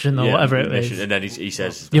need a mission or Yeah, whatever it mission. is. And then he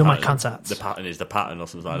says, You're the my pattern- contact. The pattern is the pattern, or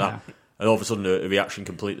something like that. And all of a sudden, her reaction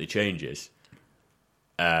completely changes.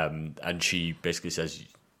 And she basically says,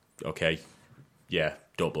 "Okay, yeah,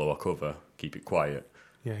 don't blow our cover, keep it quiet."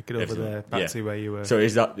 Yeah, get over Everything. there, back Yeah. to where you were. So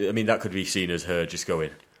is that? I mean, that could be seen as her just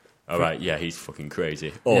going, "All right, yeah, he's fucking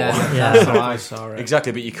crazy," or Yeah, Yeah. that's how I saw it.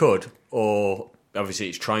 exactly. But you could, or obviously,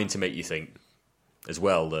 it's trying to make you think as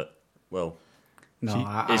well that, well,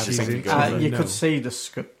 No, it's just something going on. you No. could see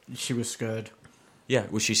she was scared. yeah,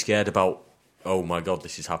 was she scared about? Oh my god,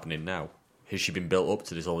 this is happening now. Has she been built up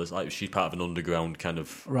to this all this? Like she's part of an underground kind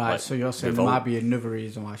of Right, like, so you're saying revolt. there might be another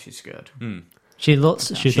reason why she's scared. She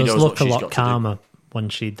does knows look what a she's lot got to do. calmer when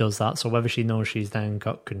she does that. So whether she knows she's then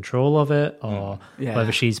got control of it or Yeah.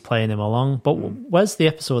 whether she's playing him along. But where's the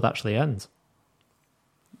episode actually end?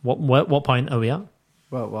 What point are we at?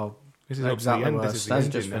 Well, This is up to the exactly end, where this is the Stez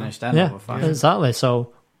ending just now. finished. Then Yeah, we're fine. exactly.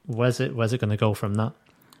 So where's it going to go from that?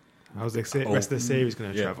 How's the rest of the series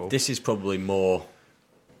going to Yeah, travel? this is probably more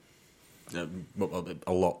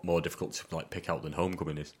a lot more difficult to like pick out than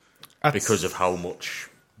Homecoming is because of how much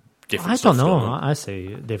different. I stuff's don't know. going on. I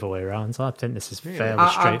see the other way around. So I think this is fairly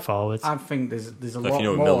I- straightforward. I think there's a If lot you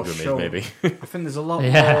know who more Milgram is, shown. maybe. I think there's a lot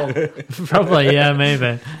Yeah. more. Probably, yeah,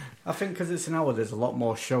 maybe. I think because it's an hour, there's a lot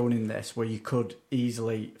more shown in this where you could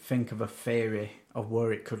easily think of a theory of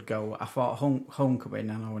where it could go. I thought Homecoming,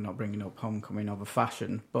 I know we're not bringing up Homecoming over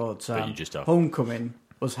fashion, but you just have. Homecoming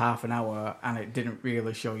was half an hour and it didn't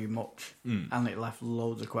really show you much and it left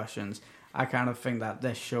loads of questions. I kind of think that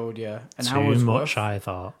this showed you an Too hour's much, worth. I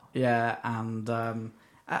thought. Yeah, and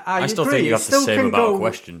I still agree, think you it have the still same can amount of go-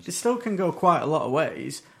 questions. It still can go quite a lot of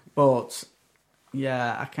ways, but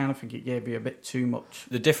Yeah, I kind of think it gave you a bit too much.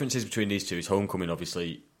 The differences between these two is Homecoming,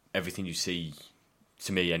 obviously, everything you see,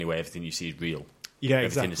 to me anyway, everything you see is real. Yeah,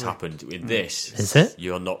 Everything exactly. that's happened. In this, Is it?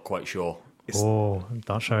 you're not quite sure. Oh, I'm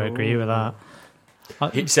not sure I agree with that.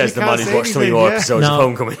 It says You the can't man who's say watched 20 anything, more yeah. episodes No.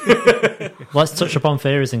 of Homecoming. Let's touch upon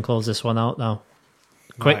theories and close this one out now.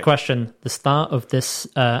 Quick Right. question. The start of this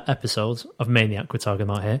episode of Maniac we're talking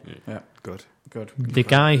about here, Yeah, Good. good. the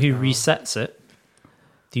guy who resets it,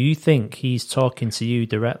 do you think he's talking to you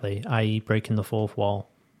directly, i.e. breaking the fourth wall?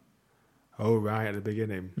 Oh, right, at the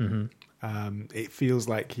beginning. Mm-hmm. It feels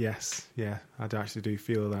like, yes, yeah, I actually do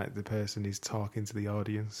feel like the person is talking to the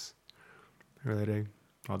audience. I really do.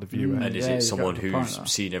 Or the viewer. Mm. And is Yeah, it you've someone got a good point who's there.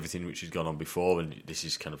 seen everything which has gone on before, and this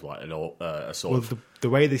is kind of like a sort Well, of... the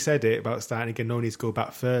way they said it about starting again, no need to go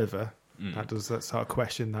back further, Mm. that does that sort of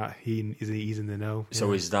question that he's in the know. So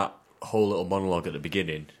Yeah. is that whole little monologue at the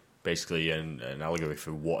beginning basically an allegory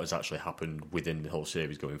for what has actually happened within the whole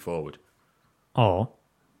series going forward? Or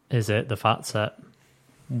is it the fact that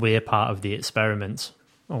we're part of the experiment,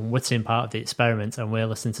 or we're in part of the experiment, and we're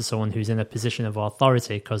listening to someone who's in a position of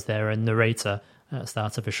authority because they're a narrator at the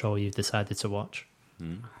start of a show you've decided to watch,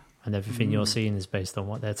 and everything you're seeing is based on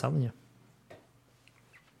what they're telling you?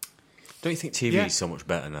 Don't you think TV Yeah. is so much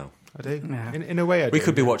better now? I do. Yeah. In a way, I do. We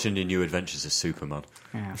could be watching the New Adventures of Superman.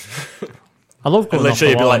 Yeah. I love going off Literally, the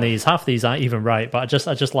it'd be wall on like- these. Half these aren't even right, but I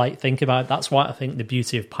just like thinking about it. That's what I think the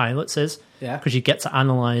beauty of pilots is. Yeah. Because you get to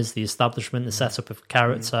analyse the establishment, the setup of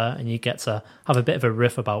character, and you get to have a bit of a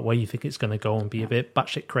riff about where you think it's going to go and be a bit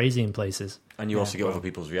batshit crazy in places. And you also get other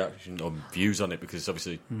people's reaction or views on it, because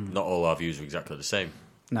obviously not all our views are exactly the same.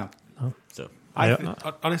 No. So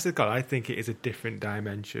Honestly, God, I think it is a different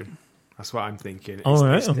dimension. That's what I'm thinking. Oh,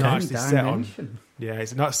 right, it's okay. not actually set on. Dimension. Yeah,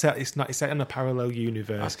 it's not set. It's set in a parallel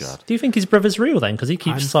universe. that's good. Do you think his brother's real then? Because he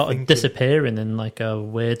keeps I'm sort of thinking- disappearing in like a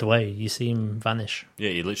weird way. You see him vanish.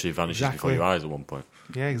 Yeah, he literally vanishes before Exactly. your eyes at one point.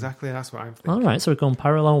 Yeah, exactly. That's what I'm thinking. All right, so we're going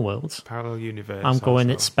parallel worlds. Parallel universe. I'm going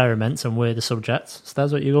also. experiments and we're the subjects. So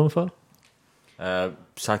that's what you're going for?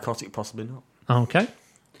 Psychotic, possibly not. Okay.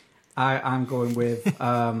 I'm going with.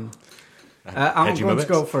 I'm Hedging going my to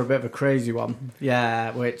go bets. for a bit of a crazy one. Yeah,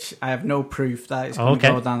 which I have no proof that it's going Okay.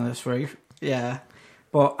 to go down this route. Yeah,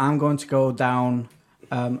 but I'm going to go down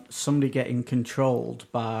somebody getting controlled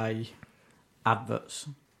by adverts.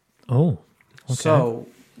 Oh, okay. So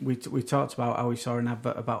we talked about how we saw an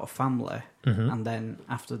advert about a family, Mm-hmm. and then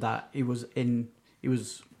after that he was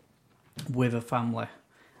with a family.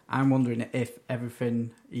 I'm wondering if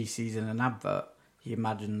everything he sees in an advert, he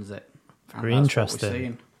imagines it. And Very that's interesting. What we're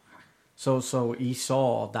seeing. So he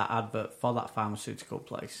saw that advert for that pharmaceutical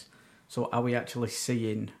place. So are we actually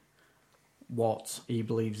seeing what he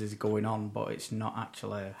believes is going on, but it's not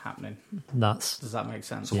actually happening? That's Does that make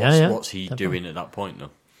sense? So Yeah, what's he definitely. doing at that point,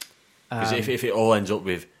 though? Because if it all ends up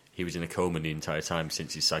with he was in a coma the entire time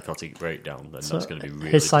since his psychotic breakdown, then so that's going to be really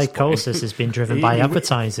his disappointing. psychosis has been driven He- by he-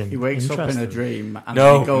 advertising. He wakes up in a Interesting. dream and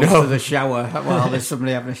No, then he goes no. to the shower while there's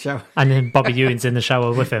somebody having a shower. And then Bobby Ewing's in the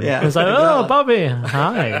shower with him. Yeah, It's like, exactly. oh, Bobby,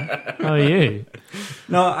 hi, how are you?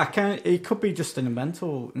 No, I can't. It could be just in a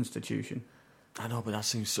mental institution. I know, but that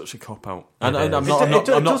seems such a cop out. It And I'm is. not, I'm It not,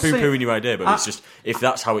 I'm not does seem- poo-pooing your idea, but I- it's just if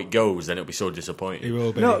that's how it goes, then it'll be so disappointing. It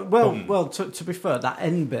will be. No, well. To be fair, that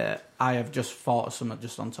end bit, I have just thought of something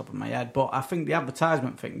just on top of my head. But I think the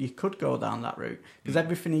advertisement thing, you could go down that route because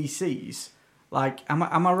everything he sees, like, am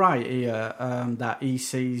I right here that he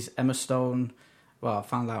sees Emma Stone? Well, I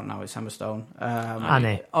found out now it's Emma Stone.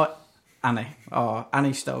 Annie.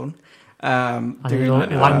 Annie Stone. And Doing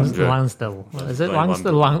Lansdale. Is it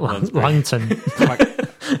Lansdale? Lansbury. Langton.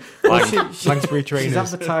 Well, Langsbury she's trainers.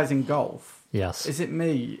 advertising golf. Yes. Is it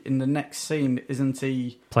me in the next scene? Isn't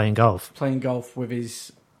he Playing golf. playing golf with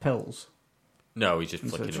his pills? No, he's just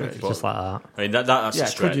It's flicking a it. trick. But, Just like that. I mean, that's a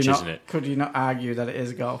stretch, could you not? isn't it? Could you not argue that it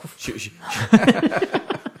is golf?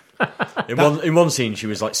 In one scene, she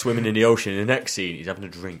was like swimming in the ocean. In the next scene, he's having a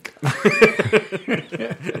drink.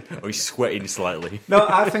 Or he's sweating slightly. No,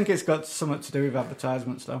 I think it's got something to do with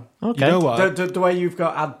advertisements, though. Okay. You know what? The way you've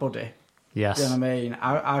got Ad Buddy, Yes. you know what I mean?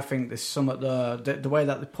 I think there's some of the way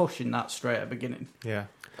that they're pushing that straight at the beginning. Yeah.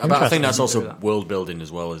 But I think that's Do also that. world building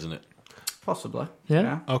as well, isn't it? Possibly.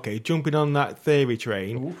 Yeah. Okay, jumping on that theory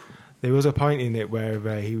train, there was a point in it where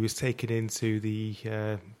he was taken into the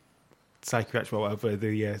psychiatric or whatever,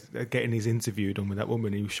 getting his interview done with that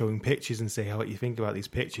woman. He was showing pictures and saying, "How what you think about these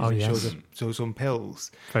pictures?" Oh, and yes. shows some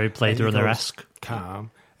pills. Very Blade And he Runner-esque. goes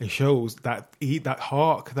calm and shows that that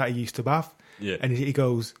hawk that he used to bath. Yeah. And he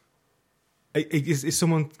goes, "Is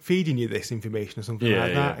someone feeding you this information or something Yeah, like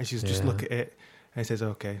yeah. that?" And she's just Yeah. look at it and says,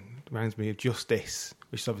 "Okay, reminds me of just this."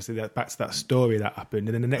 which is obviously back to that story that happened.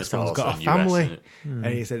 And then the next That's one's got a also US, family, isn't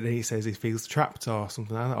it? and he says he feels trapped or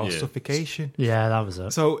something like that, or Yeah. suffocation. Yeah, that was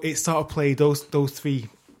it. So it sort of played those three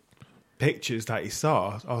pictures that he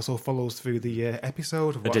saw also follows through the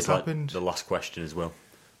episode of I what's did like happened. the last question as well.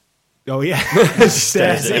 Oh yeah,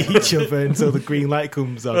 stares at each other until the green light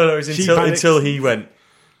comes on. No, it's She until, panics. until he went.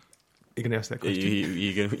 You're gonna ask that question.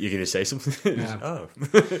 You're gonna say something? Yeah. Oh,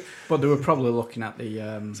 But they were probably looking at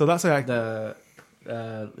the So that's like the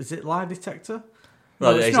is it lie detector?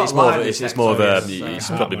 well, No, it's not more. lie It's detector, more of a. it's, It's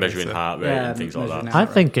heart probably measuring monitor. heart rate Yeah, and things like measuring that. heart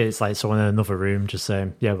I think it's like someone in another room just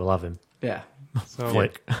saying, "Yeah, we'll have him." Yeah. so.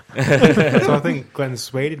 Flick. So I think Glenn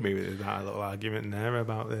swayed me with that little argument there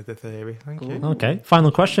about the theory. Thank you. Okay. Final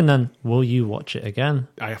question then: will you watch it again?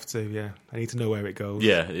 I have to. Yeah, I need to know where it goes.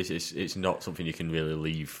 Yeah, it's not something you can really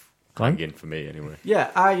leave Glenn? hanging for me anyway. Yeah,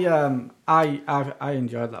 I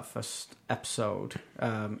enjoyed that first episode,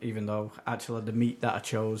 even though actually the meat that I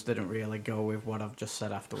chose didn't really go with what I've just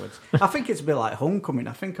said afterwards. I think it's a bit like Homecoming.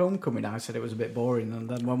 I think Homecoming, I said it was a bit boring, and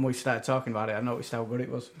then when we started talking about it, I noticed how good it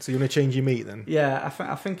was. So you want to change your meat then? Yeah, I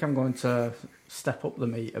think I'm going to step up the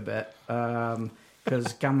meat a bit,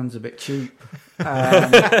 because Gammon's a bit cheap.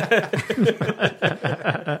 I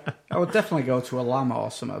would definitely go to a lamb or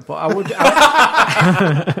something, but I would.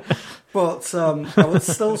 I would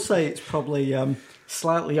still say it's probably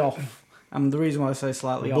slightly off. And the reason why I say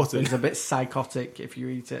slightly off Buttered. is a bit psychotic if you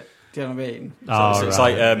eat it. Do you know what I mean? Oh, So it's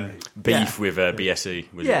right. like beef with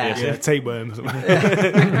BSE. Was Yeah. it Yeah, BSE? tapeworm or something.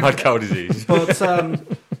 Mad cow disease. But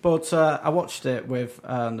I watched it with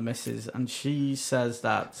the missus, and she says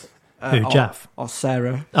that Who, Jeff? or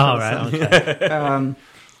Sarah. Oh, right. Okay.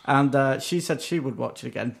 And she said she would watch it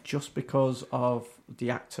again just because of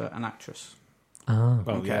the actor and actress. Oh.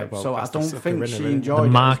 Well, Okay, yeah, well, so I that's the don't sucker think in she it, isn't it? enjoyed The it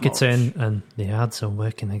as marketing much. and the ads are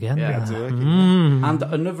working again. Yeah, Ads are working. And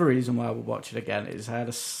another reason why I would watch it again is I had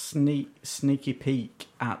a sneaky peek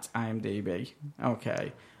at IMDb.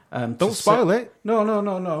 Okay. Don't spoil it. No.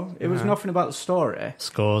 It was Uh-huh. nothing about the story.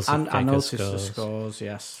 Scores. And I Vegas noticed the scores. scores,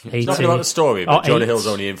 yes. It's nothing about the story, but Oh, Jonah 8. Hill's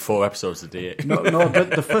only in 4 episodes of the No,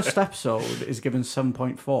 the first episode is given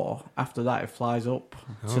 7.4. After that, it flies up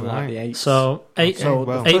to like the 8. So, So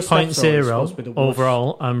well. the first episode is supposed to be the 8.0 worst.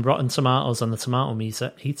 overall, and Rotten Tomatoes on the tomato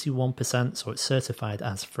meter, 81%, so it's certified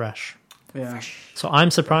as fresh. Yeah. So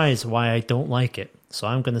I'm surprised why I don't like it. So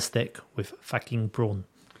I'm going to stick with fucking Braun.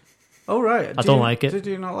 Oh, right. I don't like it. Did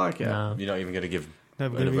you not like it? No. You're not even going to give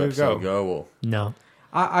Never another gonna give it a episode go. go, or No.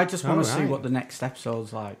 I just want to see Alright. what the next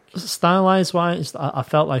episode's like. Stylized wise, I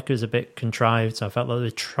felt like it was a bit contrived. I felt like they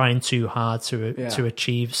were trying too hard to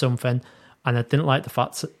achieve something, and I didn't like the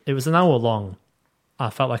fact that it was an hour long. I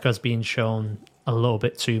felt like I was being shown a little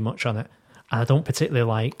bit too much on it, and I don't particularly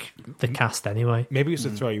like the cast anyway. Maybe it's to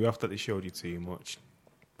throw you off that they showed you too much.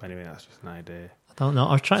 But anyway, that's just an idea. I don't know.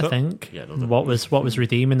 I was trying to think Yeah, no, what was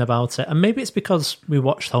redeeming about it, and maybe it's because we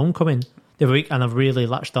watched Homecoming the other week, and I've really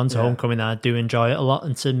latched onto Yeah. Homecoming, and I do enjoy it a lot.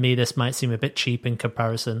 And to me, this might seem a bit cheap in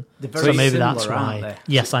comparison. They're So very maybe similar, that's aren't why. they?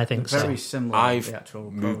 Yes, I think They're so. very similar I've to the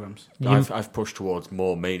actual mo- programs. I've pushed towards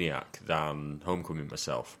more Maniac than Homecoming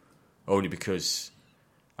myself, only because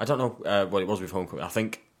I don't know what it was with Homecoming. I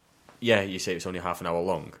think, yeah, you say it's only half an hour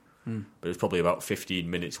long, but it was probably about 15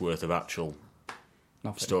 minutes worth of actual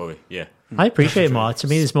Nothing. story. Yeah, I appreciate it more. To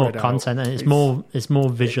me, there's more Spread out. content, and it's more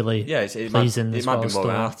visually yeah, it pleasing might, as it might well be as more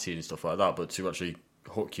story. arty and stuff like that, but to actually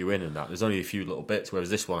hook you in and that, there's only a few little bits. Whereas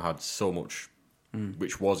this one had so much,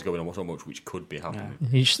 which was going on, so much which could be happening.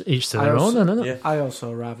 Each to I their also- own, isn't it? Yeah. I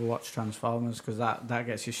also rather watch Transformers because that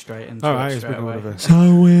gets you straight into All it right, it's straight been one away. of us.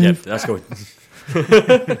 Yeah, that's good.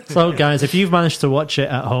 So, guys, if you've managed to watch it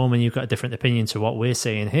at home and you've got a different opinion to what we're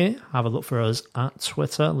saying here, have a look for us at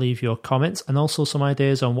Twitter, leave your comments, and also some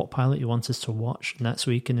ideas on what pilot you want us to watch next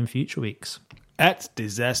week and in future weeks. At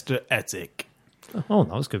Disaster Attic. Oh,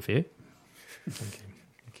 that was good for you.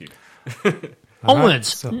 Thank you.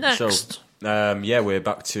 Onwards, so- next. Yeah, we're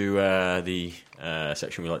back to the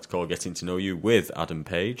section we like to call Getting to Know You with Adam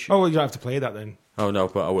Page. Oh, well, you don't have to play that then. Oh, no,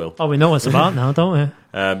 but I will. Oh, we know what it's about now, don't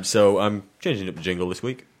we? So I'm changing up the jingle this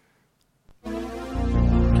week.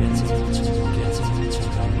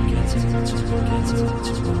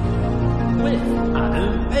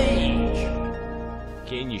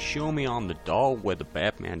 Can you show me on the doll where the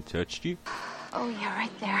Batman touched you? Oh, yeah,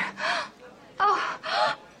 right there.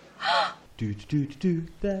 Do,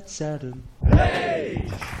 that's Adam. Hey!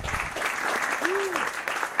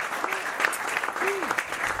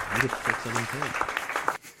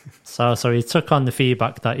 So he took on the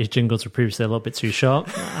feedback that his jingles were previously a little bit too short,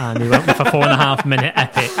 and he went with a 4.5 minute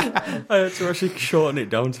epic. I had to actually shorten it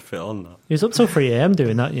down to fit on that. He was up till 3 a.m.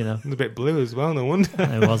 doing that, you know. It's a bit blue as well, no wonder.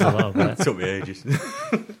 It was a little bit. It took me ages.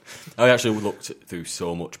 I actually looked through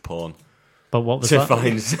so much porn But what was to that?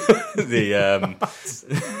 find the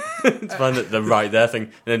to find the right there thing,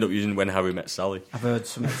 and end up using When Harry Met Sally. I've heard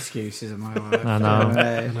some excuses in my life. I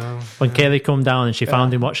know. When Kaylee come down and she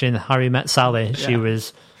found him watching Harry Met Sally, she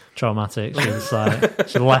was traumatic. She was like,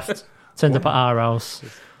 she left, turned up at our house.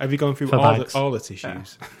 Have you gone through For bags. all the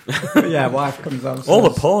tissues? Yeah, wife comes on. All the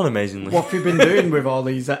says, porn, amazingly. What have you been doing with all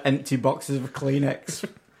these empty boxes of Kleenex?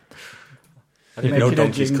 I didn't know Making a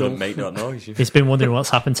donkeys jingle. couldn't make that noise. He's been wondering what's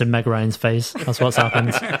happened to Meg Ryan's face. That's what's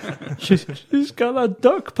happened. she's got a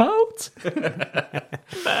duck pout. Oh,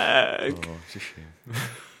 it's a shame.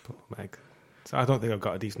 Meg. So I don't think I've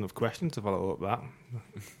got a decent enough question to follow up that.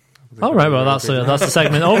 All right, well, that's the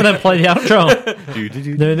segment over. Then play the outro.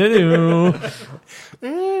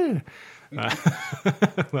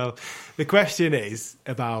 Well, the question is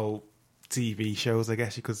about TV shows, I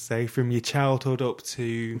guess you could say, from your childhood up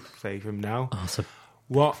to, say, from now. Oh, it's a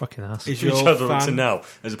What fucking ass. is Your your childhood up to fan... now,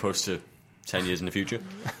 as opposed to 10 years in the future.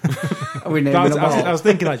 Are we I naming was, them I, was, I all? was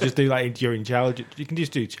thinking like just do like during childhood. You can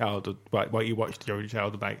just do childhood, like what you watched during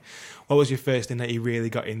childhood. Like, what was your first thing that you really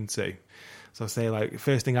got into? So I say like the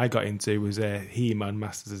first thing I got into was He-Man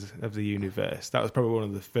Masters of the Universe. That was probably one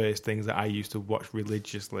of the first things that I used to watch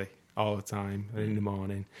religiously all the time and in the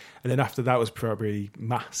morning. And then after that was probably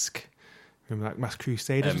Mask. Remember like Mask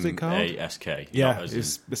Crusaders, was it called? M-A-S-K. Yeah, not as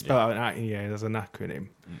it's in- spelled out as an acronym.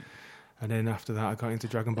 And then after that I got into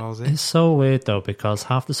Dragon Ball Z. It's so weird though, because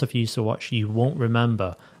half the stuff you used to watch you won't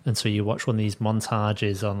remember until you watch one of these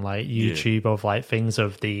montages on like YouTube of like things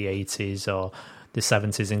of the 80s or the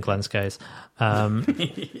 70s in Glenn's case.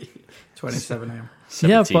 27 a.m.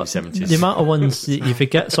 Yeah, but 1770s. the amount of ones that you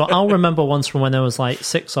forget. So I'll remember ones from when I was like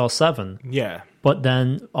 6 or 7, Yeah. but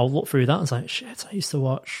then I'll look through that and it's like, shit, I used to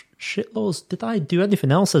watch shitloads. Did I do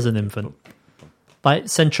anything else as an infant? Like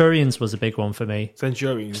Centurions was a big one for me.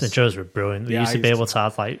 Centurions. Centurions were brilliant. We Yeah, used to I be used able to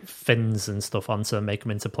add like fins and stuff onto and make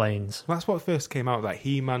them into planes. Well, that's what first came out. Like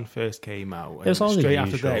He-Man first came out. And It was all the straight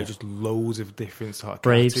after usual. that, it was just loads of different sort of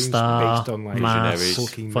Brave cartoons Star, based on like Mask,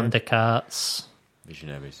 Hulking Men. Thundercats.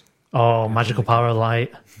 Visionaries. Oh, Magical Power of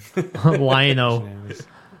Light. Lionel. Visionaries.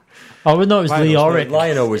 Oh, no, it was Lee Oric.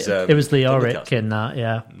 Lionel was... It was Lee Thundercats. Oric in that,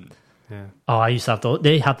 yeah. Yeah. Oh, I used to have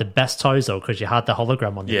they had the best toys though because you had the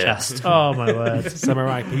hologram on your Yeah. chest. Oh my word,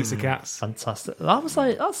 Samurai Pizza Cats. fantastic!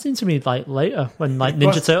 That seemed to me like later when like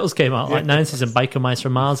Ninja Turtles came out, like 90s and Biker Mice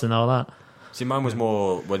from Mars and all that. See, mine was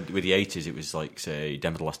more... With the 80s, it was like, say,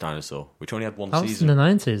 Denver the Last Dinosaur, which only had one That was in season. the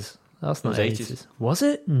 90s. That's not was 80s. 80s. Was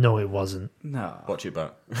it? No, it wasn't. No. Watch it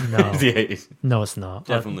back. No, the 80s. no, it's not.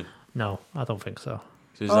 Definitely. No, I don't think so.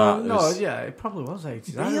 So is Oh, that, no, was yeah, it probably was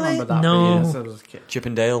 80s. I Really? remember that. No. Yes, I was a kid. Chip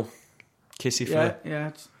and Dale, Kissy Yeah, Fair.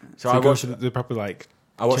 yeah. So So I watched... they're probably like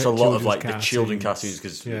I watched a lot of like the children's children cartoons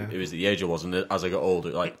because Yeah. it was the age I was, and as I got older,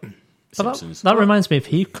 like But Simpsons. that reminds me of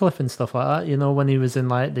Heathcliff and stuff like that. You know, when he was in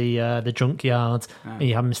like the junkyard and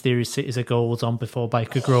you had Mysterious Cities of Gold on before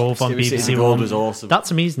Biker Grove on Mysterious Cities BBC of Gold One. was awesome. That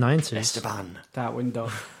to me is 90s. Esteban, Darkwing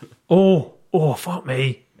Duck. Oh, fuck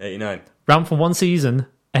me. 89. Ran for one season,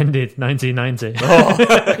 ended 1990.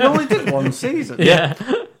 It only did one season. Yeah.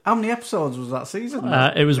 How many episodes was that season?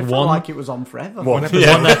 It was It felt one. like it was on forever. One episode.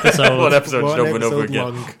 One episode. One episode just one over and over episode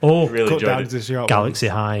again. long, Oh, Really cut enjoyed down it. to short Galaxy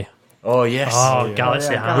ones. High. Oh yes, Oh,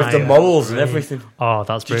 Galaxy yeah, High. with the yeah. moles and everything. Oh,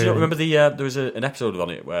 that's Did you not brilliant. remember there was an episode on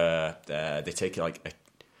it where they take like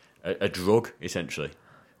a drug essentially,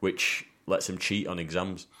 which lets them cheat on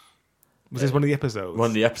exams. Was this one of the episodes? One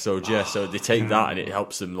of the episodes, yeah. So they take that and it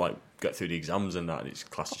helps them like get through the exams and that, and it's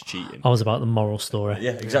classed as cheating. I was about the moral story.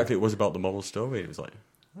 Yeah, exactly. It was about the moral story. It was like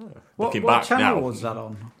What looking what back channel now. was that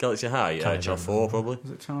on? Galaxy High, Channel 4 probably. Was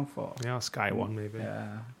it Channel 4? Yeah, Sky One maybe.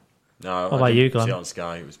 Yeah. No, What about you, didn't see Glenn? it on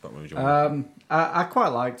Sky. It was back when we were young. I quite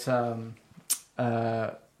liked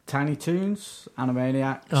Tiny Toons,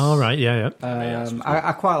 Animaniacs. Oh, right, yeah. Animaniacs was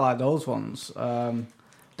I quite like those ones.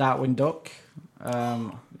 Darkwing Duck.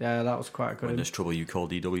 Yeah, that was quite When good. there's trouble, you call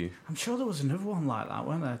DW. I'm sure there was another one like that,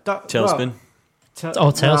 weren't there? Tailspin.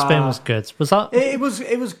 Tailspin was good. Was that It was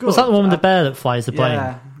good. was that the one with the bear that flies the plane?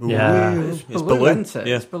 Yeah. Yeah. It's It's Baloo, Baloo, isn't it?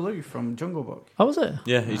 yeah. It's Baloo from Jungle Book. Oh, was it?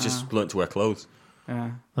 Yeah, he's just learnt to wear clothes.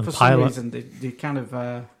 Yeah. And For Pilot. some reason, they kind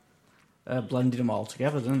of blended them all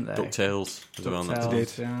together, didn't they? DuckTales was around that time.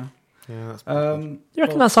 DuckTales, yeah. Yeah, that's You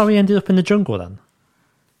reckon that's how he ended up in the jungle then?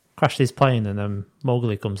 crashed his plane, and then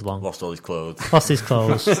Mowgli comes along. Lost all his clothes. Lost his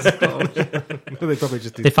clothes. They probably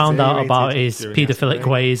just They found out about deteriorated his during the paedophilic accident.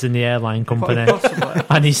 ways in the airline company, Possibly.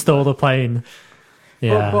 and he stole the plane.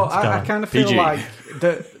 Yeah, but it's I gone. kind of feel PG. like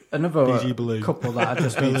another PG Blue. couple that I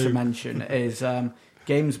just need to mention is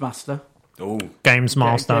Games Master. Oh, Games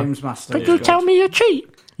Master. Games Master. Could is you good. tell me your cheat?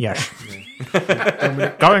 Yes.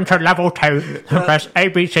 Go into level 2. Press A,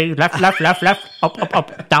 B, C, left,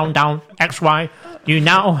 up, down, X, Y. You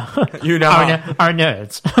now, are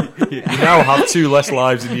nerds. you now have 2 less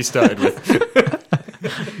lives than you started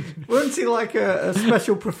with. Wasn't he like a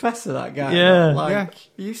special professor, that guy? Yeah. Like, Yeah.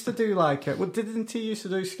 he used to do like, didn't he used to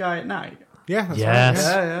do Sky at Night? Yeah, that's Yes.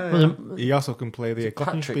 right. Yeah. He also can play the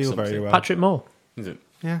Patrick glockenspiel very something? well. Patrick Moore. Is it?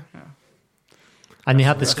 Yeah. And he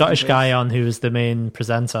had the Rest Scottish in guy on who was the main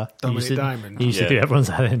presenter. Dominic he used to, Diamond. He used to Yeah. do everyone's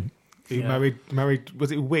head in. He married,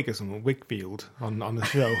 was it Wig or something? Wigfield on the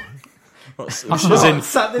show. What's Oh, in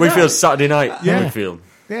Saturday Wigfield's Night. Saturday night. Yeah. Wigfield.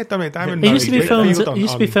 Yeah, Dominic Diamond. It used to be married filmed. Wigfield It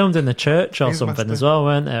used to be on- filmed in a church or Games something Master. as well,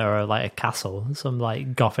 weren't there? Or like a castle, some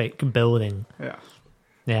like gothic building. Yeah.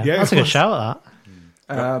 Yeah, Yeah, that's it a good was. shout.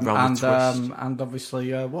 That Round the twist. And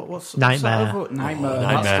obviously, what's Nightmare. that other- Nightmare. Oh,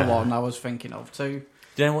 That's Nightmare. the one I was thinking of too.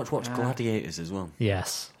 Did anyone watch Gladiators as well?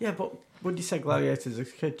 Yes. Yeah, but would you say Gladiators is a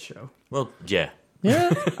kids show? Well, yeah.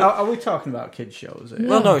 Yeah. Are we talking about kids shows? Here?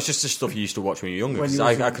 Well, no, it's just the stuff you used to watch when you were younger. When 'cause you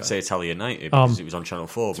was I younger. could say Italian Night because it was on Channel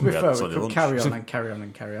 4. To when be we had fair, Sunday we could lunch. carry on and carry on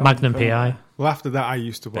and carry on. Magnum couldn't PI. we? Well, after that, I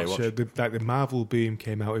used to watch Baywatch. the Marvel boom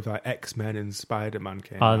came out with like X-Men and Spider-Man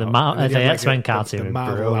came Oh, out. the And then you had, X-Men cartoon The was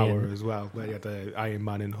Marvel brilliant. Hour as well, where you had Iron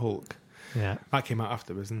Man and Hulk. Yeah. That came out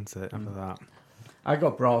after, isn't it? After that. I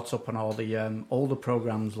got brought up on all the older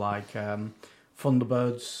programs like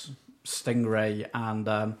Thunderbirds, Stingray,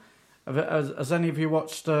 and has any of you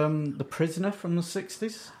watched The Prisoner from the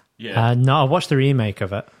 60s? Yeah. No, I watched the remake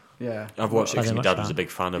of it. Yeah, I've watched it I because didn't my watch dad that. was a big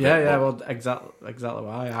fan of yeah, it. yeah. but- Well, exactly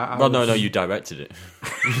why. Well, no, you directed it.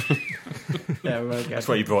 Yeah, very good. That's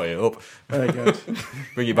why you brought it up. Very good.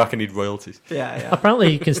 Bring it back and need royalties. Yeah, yeah,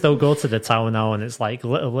 Apparently, you can still go to the town now, and it's like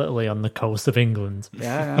literally on the coast of England.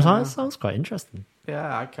 yeah. I was like, that sounds quite interesting.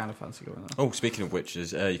 Yeah, I kind of fancy going there. Oh, speaking of which,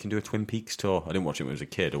 is you can do a Twin Peaks tour. I didn't watch it when I was a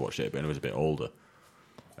kid. I watched it when I was a bit older.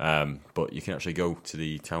 But you can actually go to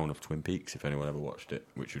the town of Twin Peaks if anyone ever watched it,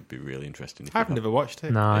 which would be really interesting. If you I've have. never watched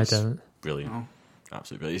it. No, I It's don't. Brilliant. Oh.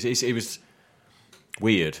 Absolutely brilliant. It was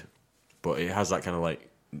weird, but it has that kind of like,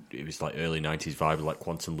 it was like early 90s vibe of like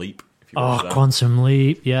Quantum Leap. If you Oh, watch that. Quantum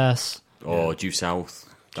Leap, yes. Or Due South.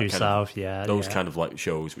 that Due kind of- South, yeah. Those yeah. kind of like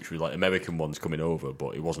shows, which were like American ones coming over,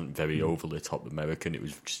 but it wasn't very Hmm. over the top American. It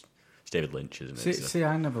was just it's David Lynch, isn't it? So- See,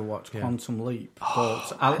 I never watched Yeah. Quantum Leap,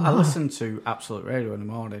 but I listen to Absolute Radio in the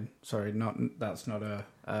morning. Sorry, that's not a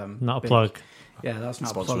Not a big- plug. Yeah, that's not a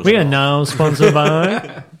Sponsor plug. us. We are now sponsored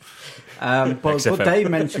by. But XFM. they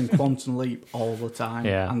mention Quantum Leap all the time,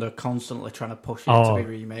 Yeah. and they're constantly trying to push it Oh. to be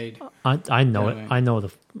remade. I know Yeah, it. right. I know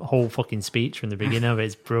the whole fucking speech from the beginning of it.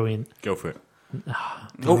 It's brilliant. Go for it.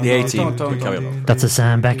 Oh, the 18. don't. Carry on. Dr.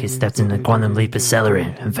 Sam Beckett stepped in the quantum leap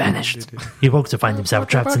accelerator and vanished. He woke to find himself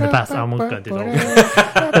trapped in the past. I'm not going to do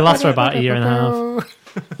that. It lasts for about a year and a half.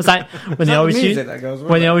 It's like when they always used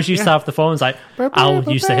to have the phones, like Al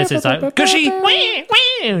used to hit it. It's like Gushy, wee,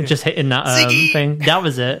 wee, just hitting that thing. That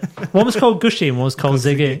was it. One was called Gushy and one was called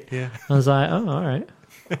Ziggy. Yeah. I was like, oh, all right.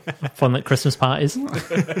 Fun at Christmas parties.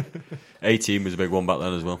 18 was a big one back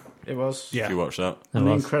then as well. It was. Yeah. If you watched that. And It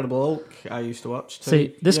The was. Incredible Hulk, I used to watch too.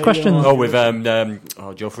 See, this Yeah, question- yeah. Oh, with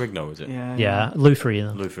Joe Ferrigno, is it? Yeah, Yeah, Lou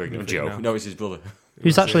Ferrigno. Lou Ferrigno. Lou Joe. Ferrigno. No, it's his brother.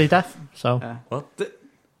 Who's actually deaf, so Yeah. What?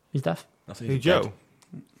 he's deaf. I think Who, he's Joe? dead.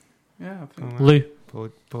 Yeah, I think. Lou.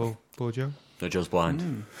 Poor Joe. No, Joe's blind.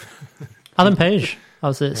 Mm. Alan Page. That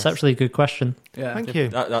was an exceptionally good question. Yeah. Thank you.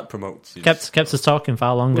 That promotes. his- Kept us talking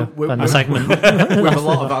far longer We- than the we- segment. With a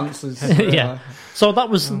lot of answers. Yeah. So that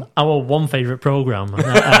was our one favourite programme we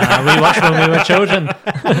watched when we were children.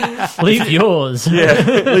 Leave yours.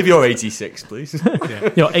 Yeah, leave your 86, please.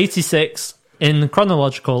 Your 86 in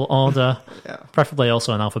chronological order, Yeah. preferably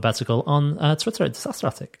also in alphabetical, on Twitter at Disaster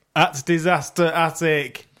Attic. At Disaster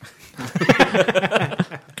Attic.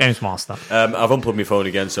 Games Master. I've unplugged my phone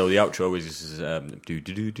again, so the outro is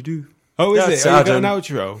do. Oh, is That's it? Have you got an Adam.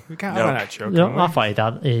 outro? We can't No. have an outro. No, Can I we?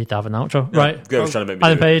 thought he'd have an outro. Right. Greg was trying to make me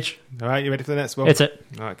Alan do it. Page, All right, you ready for the next one? it's it.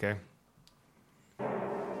 Okay.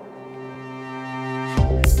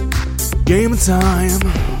 Game time,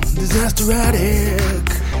 Disaster Attic.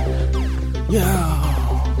 Yeah.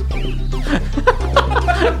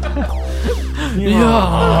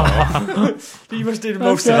 Yeah. You must do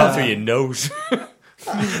most of that through your nose.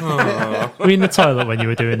 Were you in the toilet when you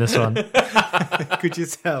were doing this one? Could you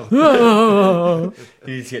tell? Oh,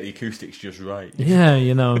 You need to get the acoustics just right. yeah,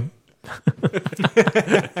 you know.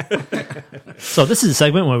 So this is a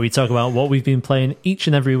segment where we talk about what we've been playing each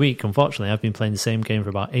and every week. Unfortunately, I've been playing the same game for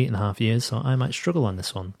about 8.5 years, so I might struggle on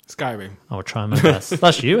this one. Skyrim. I will try my best.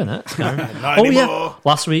 That's you, isn't it? Skyrim. Not Oh anymore. yeah.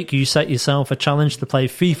 Last week you set yourself a challenge to play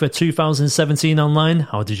FIFA 2017 online.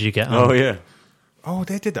 How did you get on? Oh, yeah. Oh,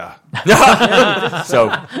 they did that. So,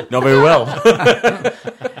 not very well.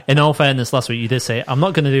 In all fairness, last week you did say, I'm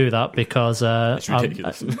not going to do that because It's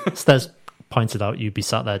ridiculous. Stez pointed out you'd be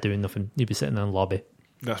sat there doing nothing. You'd be sitting in the lobby,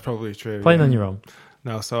 That's probably true. playing yeah. on your own.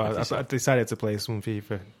 No, so I decided to play some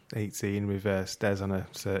FIFA 18 with Stez on a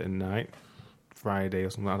certain night. Friday or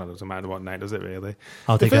something. I don't know, it doesn't matter what night, does it really?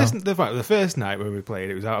 How'd The they go? first night when we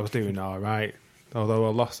played, I was doing all right, although I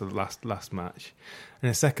lost the last match.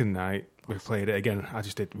 And the second night we played it again. I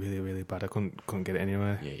just did really, really bad. I couldn't get it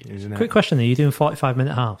anywhere. Yeah, you did. Isn't it? Quick question: are you doing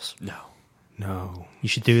 45-minute halves? No. You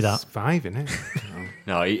should do that. It's 5, isn't it?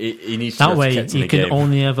 No. No, he needs to That have way, kept in you the can game.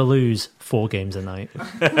 only ever lose 4 games a night.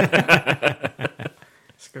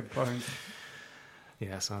 That's a good point.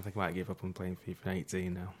 Yeah, so I think I might give up on playing FIFA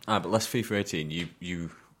 18 now. But last FIFA 18,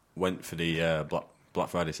 you went for the Black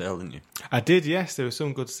Friday sale, didn't you? I did, yes. There were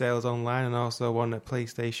some good sales online and also one at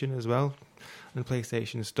PlayStation as well, in the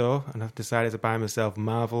PlayStation Store. And I've decided to buy myself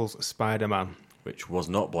Marvel's Spider-Man. Which was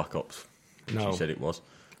not Black Ops. Which No. You said it was.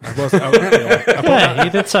 I was, yeah. Yeah, you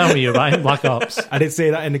did tell me you're right. Black Ops. I did say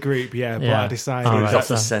that in the group, yeah, but Yeah. I decided... All right. Got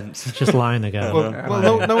so- the sense. Just lying again.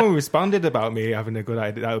 Well, no one responded about me having a good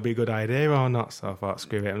idea. That would be a good idea or not. So I thought,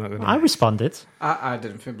 screw it, I'm not going to. I responded. I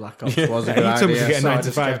didn't think Black Ops was a good You told me idea. to get a so I 9 to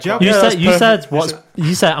just 5 kept job. quiet.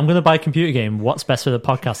 You said I'm going to buy a computer game. What's best for the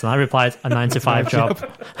podcast? And I replied, a 9 to 5 job.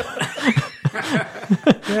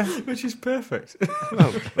 Which is perfect.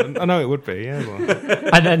 Well, I know it would be, yeah. Well.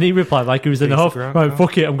 And then he replied like he was in a huff. Basic Right, rock,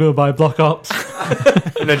 fuck it, I'm going to buy Black Ops.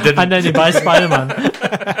 And then didn't. And then he buys Spider-Man.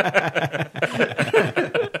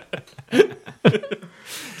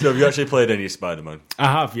 So have you actually played any Spider-Man?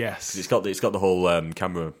 I have, yes. It's got the whole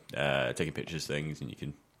camera taking pictures things, and you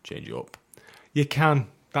can change it up. You can.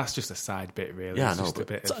 That's just a side bit, really. Yeah, It's I know, just a but-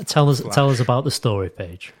 bit of Tell flash. us about the story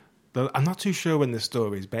page. I'm not too sure when the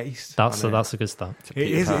story is based. That's on it. a good start. It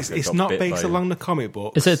is. It's got not bit based by- along the comic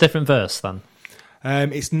book. Is it a different verse then?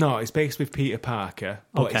 It's not. It's based with Peter Parker,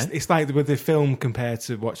 but Okay. it's like with the film compared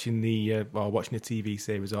to watching the TV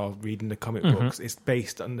series or reading the comic Mm-hmm. books. It's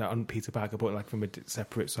based on Peter Parker, but like from a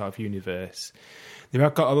separate sort of universe. They've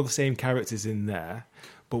got all the same characters in there,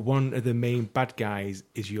 but one of the main bad guys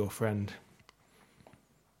is your friend.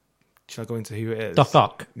 Shall I go into who it is? Doc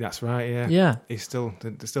Ock. That's right. Yeah. Yeah. There's still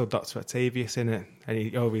Dr. Octavius in it, and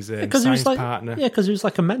he always Because he science was like, partner. yeah, because he was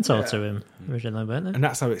like a mentor to him originally, weren't they? And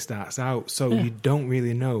that's how it starts out. So Yeah. you don't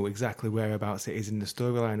really know exactly whereabouts it is in the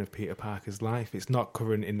storyline of Peter Parker's life. It's not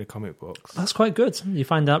current in the comic books. That's quite good. You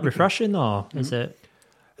find that refreshing, or is it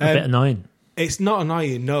a bit annoying? It's not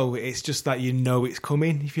annoying, no. It's just that you know it's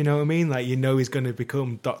coming, if you know what I mean. Like you know he's going to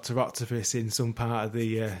become Dr. Octopus in some part of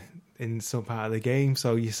the game.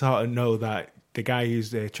 So you sort of know that the guy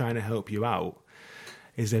who's trying to help you out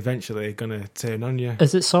is eventually going to turn on you.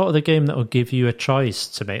 Is it sort of the game that will give you a choice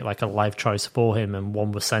to make like a life choice for him, and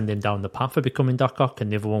one will send him down the path of becoming Doc Ock,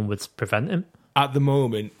 and the other one would prevent him? At the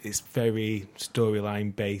moment, it's very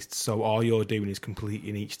storyline based, so all you're doing is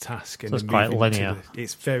completing each task. And So it's then quite moving to linear.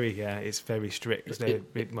 It's very strict. It's a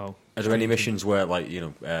bit more. Are there any missions where, like,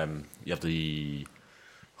 you have the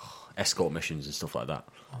escort missions and stuff like that?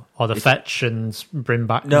 Or the fetch and bring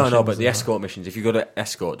back? No, missions but the and escort missions. If you go to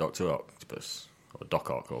escort Dr. Octopus, or Doc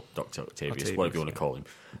Ock, or Dr. Octavius, whatever you want to call him,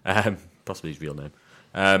 possibly his real name.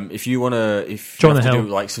 If you want to, if Jonah you have to Hill. do,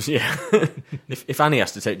 like, so, yeah, if Annie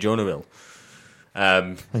has to take Jonah Hill,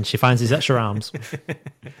 and she finds his extra arms.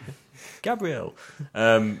 Gabrielle,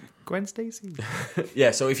 Gwen Stacy.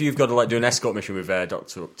 yeah. So if you've got to like do an escort mission with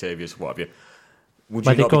Dr. Octavius, what have you? Would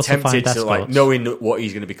Where you they not go be to find tempted to, like, escorts. knowing what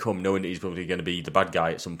he's going to become, knowing that he's probably going to be the bad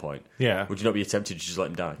guy at some point? Yeah. Would you not be tempted to just let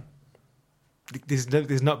him die?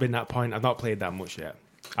 There's not been that point. I've not played that much yet.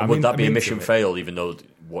 Would that be a into mission it. fail, even though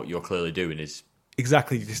what you're clearly doing is?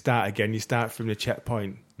 Exactly. You start again. You start from the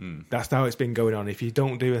checkpoint. That's how it's been going on. If you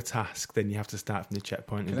don't do a task, then you have to start from the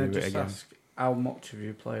checkpoint and Can I do it just again. ask, how much have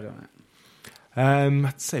you played on it?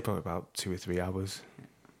 I'd say probably about 2 or 3 hours.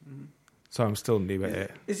 So I'm still new at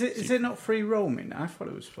it. Is it not free roaming? I thought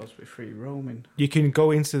it was supposed to be free roaming. You can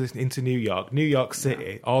go into New York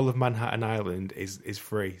City. All of Manhattan Island is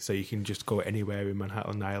free, so you can just go anywhere in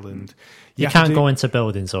Manhattan Island. You can't go into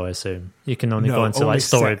buildings, I assume. You can only go into like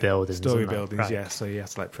story buildings. Story and that. buildings, Right. yeah. So you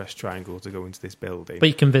have to like press triangle to go into this building. But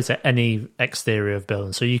you can visit any exterior of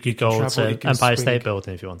buildings, so you could go travel, you to can Empire swing. State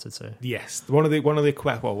Building if you wanted to. Yes, one of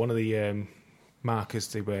the markers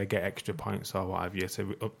to get extra points or whatever you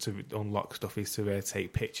to unlock stuff is to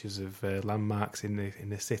take pictures of landmarks in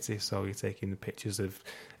the city. So you're taking the pictures of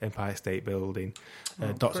Empire State Building,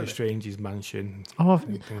 Doctor Strange's mansion,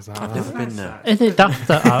 and things like I've that. never been there. Isn't it daft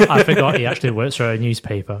that I forgot he actually works for a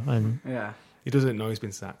newspaper? And Yeah. He doesn't know he's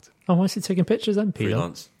been sacked. why is he taking pictures then, Peter?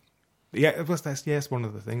 Freelance. Yeah, it's one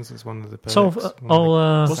of the things. It's one of the perks. So, one of the all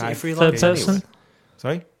Wasn't side he third freelance anyway? person?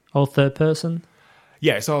 Sorry. All third person?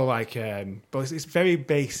 Yeah, it's all like, but it's very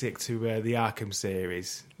basic to the Arkham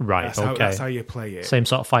series. Right, okay. That's how you play it. Same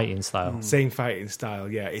sort of fighting style. Same fighting style,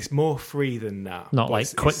 yeah. It's more free than that. Not but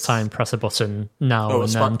like quick time, press a button now Oh,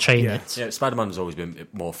 and then chain yeah. it. Yeah, Spider-Man's always been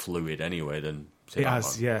more fluid anyway than... say, It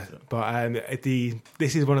has, Batman. yeah. But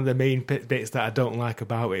this is one of the main bits that I don't like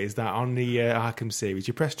about it is that on the Arkham series,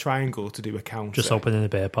 you press triangle to do a counter. Just opening a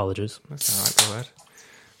bit, apologies. That's all right, go ahead.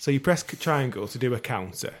 So you press triangle to do a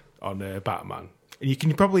counter on Batman. And you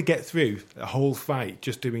can probably get through a whole fight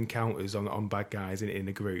just doing counters on bad guys in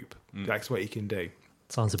a group. That's what you can do.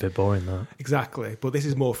 Sounds a bit boring, that. Exactly, but this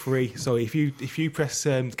is more free. So if you press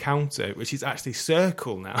counter, which is actually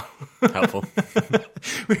circle now, Helpful.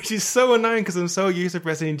 which is so annoying because I'm so used to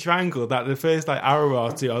pressing triangle that the first like hour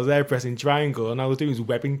or two I was there pressing triangle and I was doing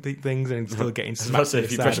webbing things and still getting I was smacked. about to say, in if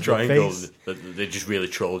the you side press of the triangle, face. they just really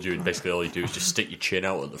trolled you, and basically all you do is just stick your chin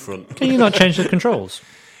out at the front. Can you not change the controls?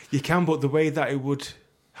 You can, but the way that it would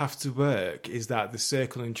have to work is that the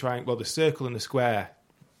circle and triangle, well, the circle and the square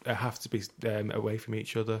have to be away from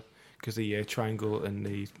each other because the triangle and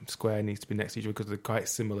the square needs to be next to each other because they're quite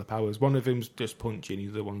similar powers. One of them's just punching, the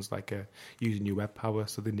other one's like using your web power,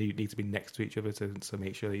 so they need to be next to each other to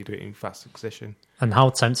make sure that you do it in fast succession. And how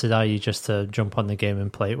tempted are you just to jump on the game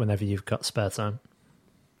and play it whenever you've got spare time?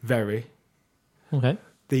 Very. Okay.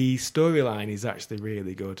 The storyline is actually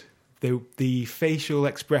really good. The facial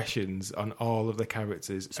expressions on all of the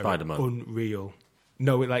characters Spider-Man. are unreal.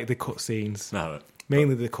 No, like the cutscenes. No,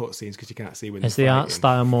 Mainly the cutscenes because you can't see when Is they're the art fighting.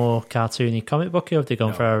 style more cartoony, comic booky, or have they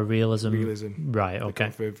gone No. for a realism? Realism. Right, They've okay.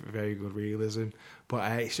 gone for very good realism. But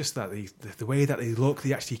it's just that the way that they look,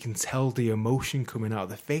 they actually can tell the emotion coming out of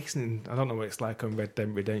the face. And I don't know what it's like on Red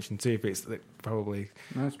Dead Redemption 2, but it's probably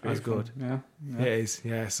That's as good. Yeah. It is,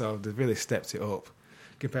 yeah. So they've really stepped it up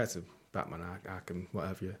compared to Batman, Arkham,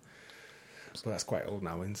 whatever you. So that's quite old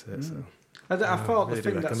now, isn't it? So. I thought the really do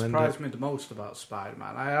thing that recommend surprised me the most about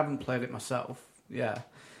Spider-Man, I haven't played it myself,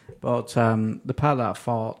 but the part that I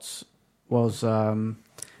thought was the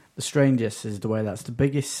strangest is the way that's the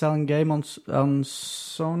biggest selling game on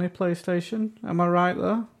Sony PlayStation. Am I right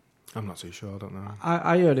there? I'm not too sure. I don't know.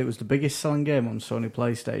 I heard it was the biggest selling game on Sony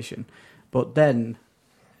PlayStation, but then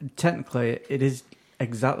technically it is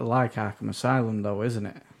exactly like Arkham Asylum, though, isn't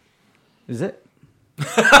it? Is it?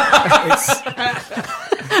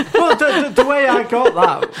 Well, the way I got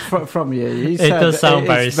that from you said does sound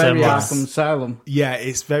very it's very similar. Arkham Asylum. Yeah,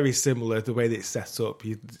 it's very similar. The way that it's set up,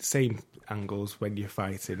 same angles when you're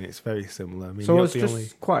fighting. It's very similar. I mean, So I you're was the just only.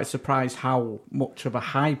 quite surprised how much of a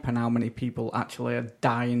hype and how many people actually are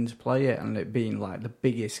dying to play it, and it being like the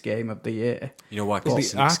biggest game of the year. you know why? Because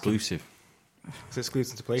it's an Arkham- exclusive. It's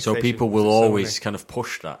exclusive to PlayStation. So people will It's Sony. always kind of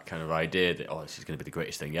push that kind of idea that, this is going to be the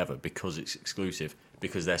greatest thing ever because it's exclusive.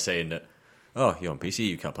 Because they're saying that, you're on PC,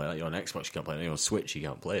 you can't play that. You're on Xbox, you can't play that. You're on Switch, you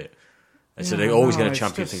can't play it. And so Yeah, they're always no, going to it's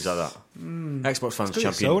champion just- things like that. Xbox fans It's 'cause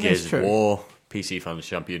it's champion Sony, Gears it's of true. War. PC fans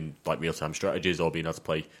champion like real-time strategies or being able to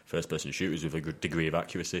play first-person shooters with a good degree of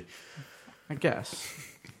accuracy. I guess.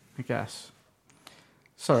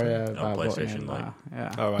 Sorry about butting PlayStation, in like- there.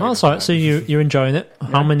 Yeah. All right, No, that's all right. So you're enjoying it.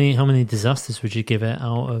 How many disasters would you give it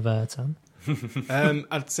out of 10?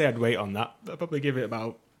 I'd say I'd wait on that. I'd probably give it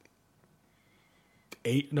about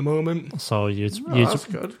 8 in a moment. So you'd That's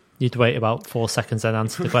good. you'd wait about 4 seconds and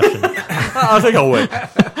answer the question. I think I'll win.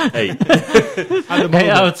 8. At the 8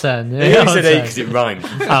 out moment, of 10. He said 8 because it rhymed.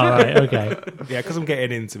 All right, okay. yeah, because I'm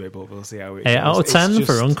getting into it, but we'll see how it 8 goes. out of It's 10 just-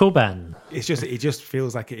 for Uncle Ben. It just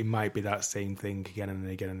feels like it might be that same thing again and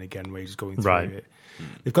again and again where you're just going through Right. it.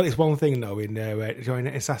 They've got this one thing though in during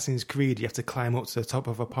Assassin's Creed, you have to climb up to the top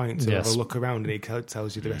of a point to have Yes. a look around, and it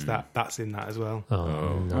tells you the rest. That's in that as well.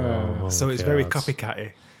 Oh, no. So it's very God.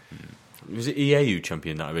 copycatty. Was it EA who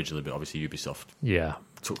championed that originally? But obviously Ubisoft Yeah.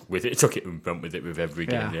 took it and went with it with every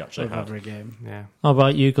game they actually with had. every game. Yeah. How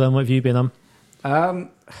about you, Glenn? What have you been on?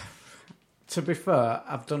 To be fair,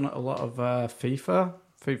 I've done a lot of FIFA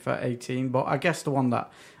 18, but I guess the one that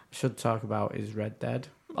I should talk about is Red Dead.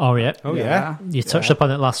 Oh, yeah. Oh, yeah. You touched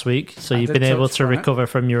upon it last week, so I you've did been able touch to upon it. recover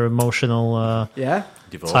from your emotional Yeah.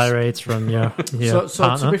 Divorce. tirades from your So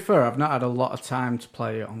partner. to be fair, I've not had a lot of time to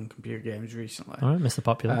play on computer games recently. All right, Mr.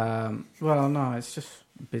 Popular. Well, no, it's just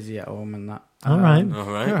busy at home and that. All right. All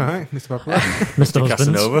All right. right, Mr. Popular. Mr.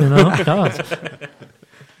 Husband. Casanova. You know, God.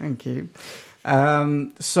 Thank you.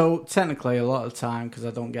 So technically, a lot of time because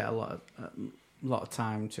I don't get a lot of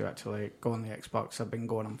time to actually go on the Xbox. I've been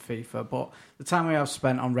going on FIFA, but the time I have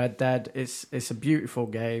spent on Red Dead, it's a beautiful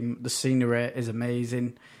game. The scenery is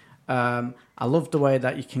amazing. I love the way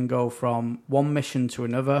that you can go from one mission to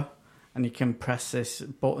another, and you can press this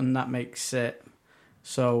button that makes it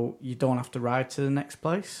so you don't have to ride to the next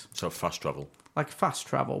place. So fast travel. Like fast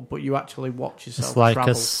travel, but you actually watch yourself It's like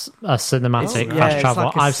travel. a cinematic It's- yeah, fast it's travel.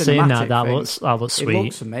 like a I've seen that. cinematic That thing. looks It sweet.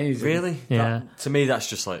 looks amazing. Really? Yeah. To me, that's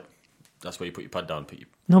just like that's where you put your pad down. Put your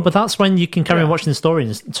No, but that's when you can carry on Yeah. watching the story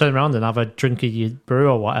and just turn around and have a drink of your brew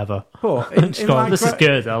or whatever. But in, Just in go, like this is Gra-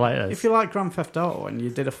 good. I like this. If you like Grand Theft Auto and you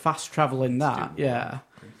did a fast travel in that, yeah,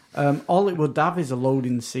 all it would have is a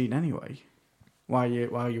loading scene anyway. While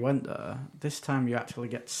you went there, this time you actually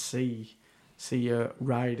get to see you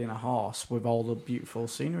riding a horse with all the beautiful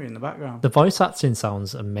scenery in the background. The voice acting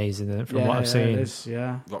sounds amazing in it from what I've It seen. is,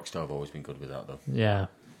 yeah. Rockstar have always been good with that, though. Yeah.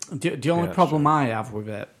 The only that's problem I have with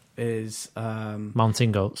it is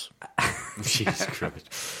Mountain goats. Jesus Christ.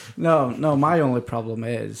 no. My only problem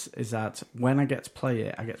is that when I get to play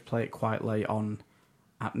it quite late on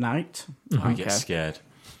at night. I get scared.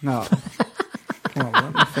 No. Come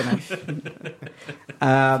on, let me finish.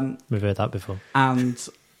 We've heard that before. And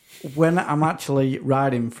when I'm actually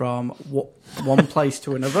riding from one place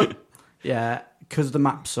to another, yeah, because the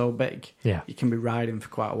map's so big, Yeah. you can be riding for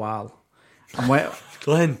quite a while. And wait,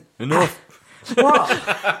 Glenn, enough. what?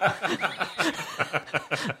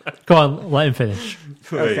 Go on, let him finish.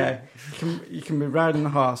 Okay, you can be riding the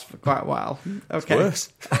horse for quite a while. Okay, Worse.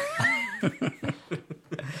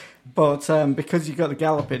 but because you got the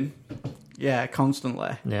galloping, yeah,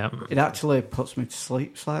 constantly, Yeah. it actually puts me to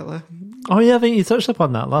sleep slightly. Oh, yeah, I think you touched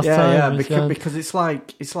upon that last time. Yeah, It was because it's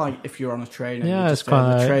like if you're on a train and Yeah, you it's just hear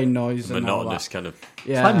the quite train noise and all Monotonous that. kind of.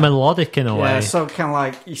 Yeah. like melodic in a Yeah, way. so kind of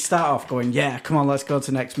like you start off going, yeah, come on, let's go to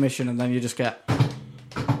the next mission, and then you just get,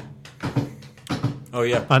 Oh,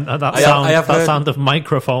 yeah. And that I have heard- sound of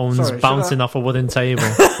microphones Sorry, should bouncing I- off a wooden table.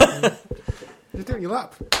 You're doing your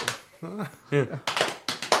lap. Yeah,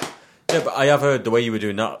 but I have heard the way you were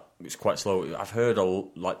doing that. It's quite slow. I've heard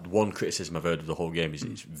one criticism I've heard of the whole game is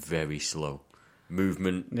it's very slow.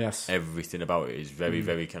 Movement, yes. everything about it is very,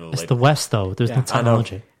 very kind of It's laid. the West, though. There's Yeah, no I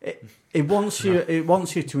technology. It wants you. It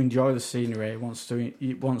wants you to enjoy the scenery. It wants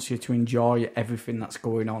you to enjoy everything that's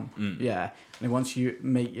going on. Yeah, and it wants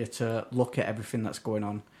make you to look at everything that's going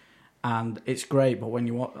on, and it's great. But when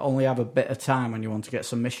you only have a bit of time and you want to get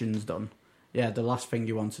some missions done, yeah, the last thing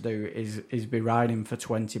you want to do is be riding for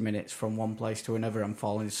 20 minutes from one place to another and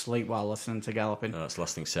falling asleep while listening to galloping. That's the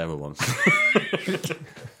last thing Sarah wants.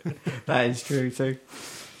 That is true too.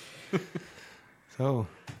 So,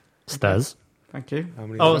 Stairs. Thank you. how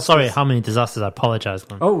many Oh, disasters? sorry. How many disasters? I apologise,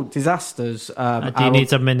 Glenn. Oh, disasters. Do you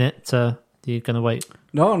need a minute? Are you going to wait?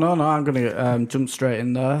 No. I'm going to jump straight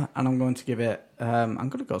in there, and I'm going to give it. I'm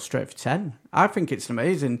going to go straight for 10. I think it's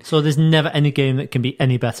amazing. So there's never any game that can be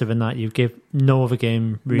any better than that. You give no other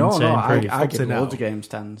game room No, to improve. I Up give to now. loads of games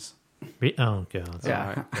 10s. Oh, God. Yeah.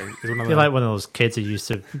 Alright, okay. Is one of You're them- like one of those kids who used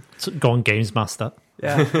to go on Games Master.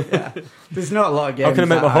 Yeah. There's not a lot of games. How can I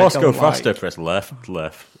make that my horse don't go like. faster? Press left.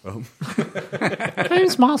 Oh.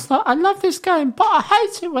 Games Master, I love this game, but I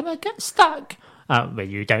hate it when I get stuck. Oh, well,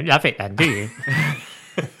 you don't love it then, do you?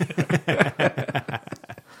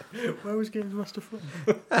 Where was Games Master from?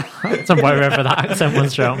 So wherever that accent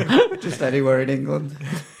was from. Just anywhere in England.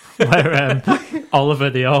 Where Oliver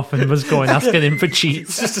the Orphan was going asking him for cheats.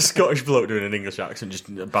 It's just a Scottish bloke doing an English accent, just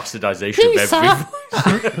a bastardisation Please, of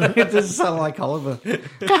every. sir, It doesn't sound like Oliver. can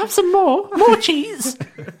I have some more cheats?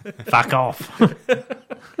 Fuck off.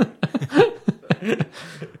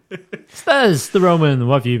 Stairs, the Roman,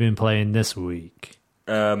 what have you been playing this week?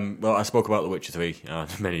 Well, I spoke about The Witcher 3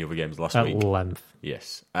 and many other games last At week. length.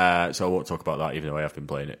 Yes. So I won't talk about that, even though I have been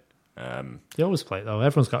playing it. They always play it, though.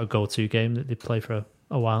 Everyone's got a go-to game that they play for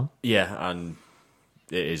a while. Yeah, and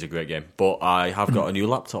it is a great game. But I have got a new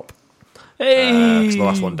laptop. Hey! 'Cause the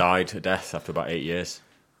last one died a death after about 8 years.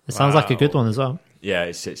 It sounds like a good one as well. Yeah,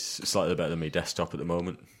 it's slightly better than my desktop at the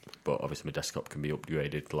moment. but obviously my desktop can be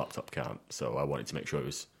upgraded, the laptop can't. So I wanted to make sure it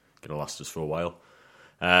was going to last us for a while.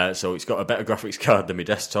 So it's got a better graphics card than my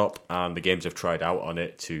desktop, and the games I've tried out on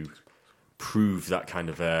it to prove that kind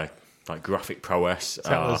of like graphic prowess.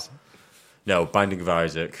 No, Binding of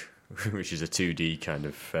Isaac, which is a 2D kind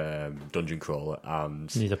of dungeon crawler,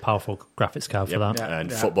 and You need a powerful graphics card for that. Yeah.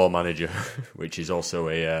 and Football Manager, which is also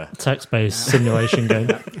a Text-based simulation game.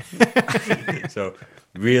 so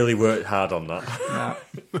really worked hard on that. Yeah.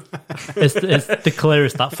 It's the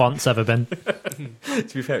clearest that font's ever been.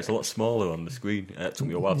 To be fair, it's a lot smaller on the screen. It took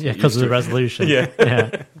me a while to Yeah, get because used of the to it. resolution. Yeah.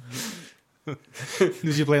 Yeah.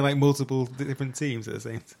 Did you play like multiple different teams at the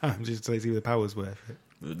same time, just to see the powers worth it?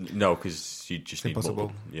 No, because you just need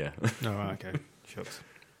Impossible. multiple. Yeah. No, right, okay. Shucks.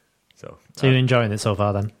 So You're enjoying it so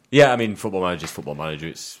far then? yeah, I mean, Football Manager is Football Manager.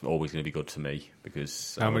 It's always going to be good to me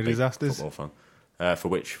because How I'm a many big disasters? football fan. For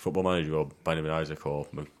which Football Manager or Binding of Isaac or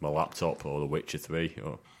my laptop or The Witcher 3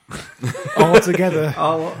 or All together.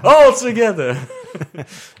 all together.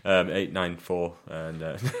 8, 9, 4, and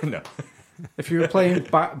no If you were playing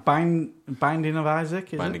Binding of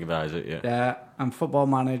Isaac, is Binding it? of Isaac. Yeah, Yeah, and Football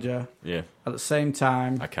Manager yeah. at the same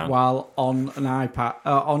time, I can. while on an iPad,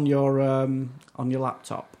 on your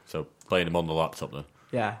laptop. So playing them on the laptop then.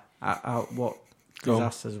 Yeah. What Go on.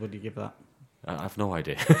 disasters would you give that? I have no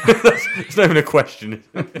idea. It's not even a question.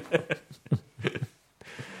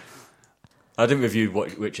 I didn't review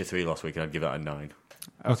Witcher 3 last week, and I'd give that a 9.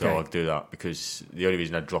 Okay. So I'll do that because the only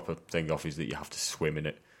reason I'd drop a thing off is that you have to swim in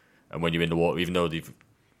it. And when you're in the water, even though the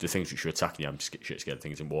things which are attacking you, I'm shit scared of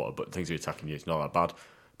things in water, but the things that are attacking you, it's not that bad.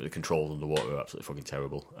 But the controls underwater are absolutely fucking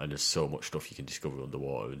terrible. And there's so much stuff you can discover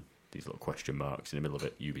underwater, and these little question marks in the middle of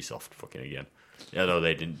it. Ubisoft fucking again. Yeah, though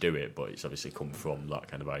they didn't do it, but it's obviously come from that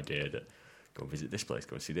kind of idea that go and visit this place,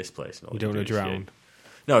 go and see this place. And all You don't want to do is, drown.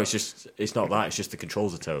 No, it's not that. It's just the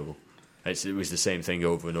controls are terrible. It was the same thing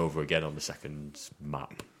over and over again on the second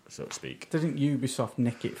map, so to speak. Didn't Ubisoft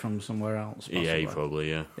nick it from somewhere else? EA possibly? probably,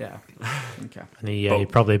 yeah. Yeah. Okay. And EA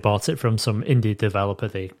probably bought it from some indie developer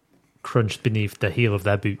they crunched beneath the heel of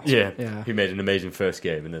their boots. Yeah, Yeah. He made an amazing first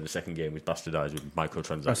game, and then the second game was bastardised with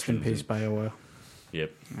microtransactions. Rest in peace, BioWare.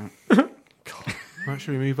 Yep. Right,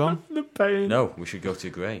 should we move on? The pain. No, we should go to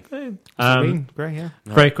Grey. Great, yeah.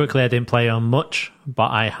 Very quickly, I didn't play on much,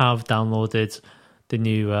 but I have downloaded the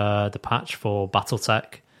new the patch for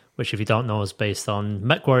BattleTech, which, if you don't know, is based on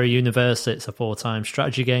MechWarrior Universe. It's a 4-time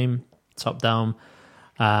strategy game, top-down.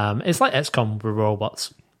 It's like XCOM with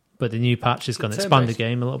robots, but the new patch is going to expand the turn-based?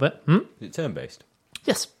 game a little bit. Is it turn-based?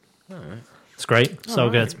 Yes. Alright. It's great. So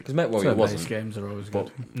good. Because MechWarrior Turn-based wasn't. games are always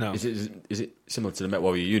But good. No. is it similar to the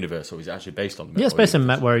MechWarrior universe, or is it actually based on the Yeah, it's based on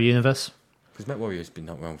MechWarrior Universe. Because MechWarrior's been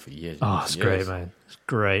around for years. Oh, and it's years. great, man. It's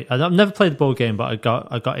great. I've never played the board game, but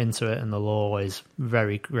I got into it, and the lore is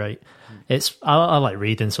very great. I like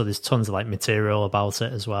reading, so there's tons of like material about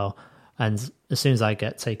it as well. And as soon as I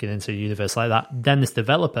get taken into a universe like that, then this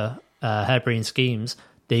developer, Harebrained Schemes,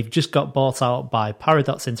 they've just got bought out by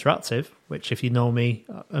Paradox Interactive, which, if you know me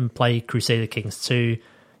and play Crusader Kings 2,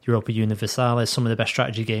 Europa Universalis, some of the best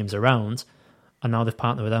strategy games around, and now they've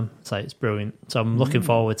partnered with them. It's brilliant. So I'm looking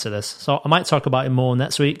forward to this. So I might talk about it more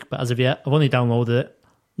next week, but as of yet, I've only downloaded it,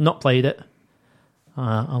 not played it.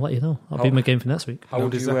 I'll let you know. That'll be my game for next week. How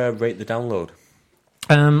would you rate the download?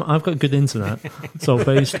 I've got good internet. So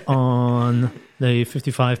based on the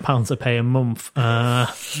 £55 I pay a month,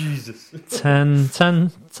 Jesus.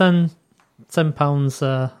 £10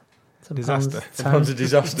 Disaster. Sounds a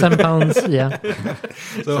disaster. £10, yeah.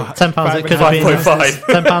 So £10 it could have been 5.5.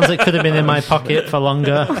 £10 it could have been in my pocket for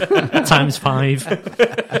longer, times 5.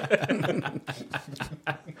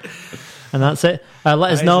 And that's it.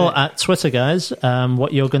 Let us know at Twitter, guys,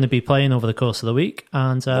 what you're going to be playing over the course of the week,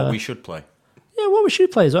 and What we should play. yeah, what we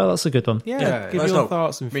should play as well. That's a good one. Yeah, give let us your know.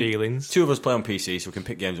 thoughts and I mean, feelings. 2 of us play on PC, so we can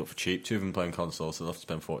pick games up for cheap. 2 of them play on console, so they'll have to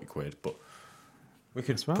spend £40. But we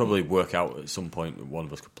could right. probably work out at some point that one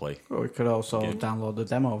of us could play. Well, we could also download the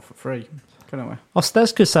demo for free, couldn't we?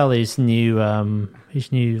 Ostes could sell his new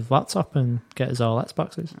laptop and get his all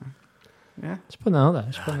Xboxes. Yeah. Just putting it out there.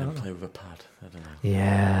 Just putting it out there. Play with a pad. I don't know.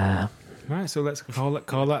 Yeah. Right, so let's call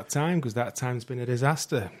that time, because that time's been a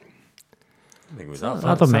disaster. I think it was that.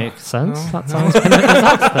 That doesn't make sense. That sounds been a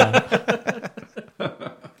disaster.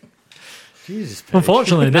 Jesus.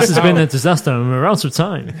 Unfortunately, this has been a disaster and we're out of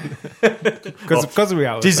time. Because we're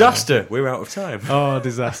out of Disaster. We're out of time. time. Oh,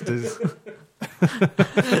 disasters.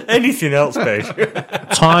 Anything else, Paige?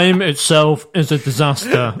 Time itself is a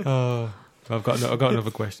disaster. Oh, I've got another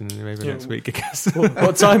question maybe next week, I guess.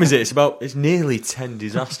 What time is it? It's nearly 10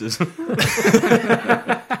 disasters.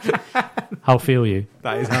 How feel you?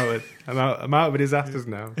 That is how I'm out of disasters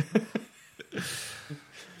now.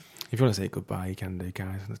 If you want to say goodbye, you can do,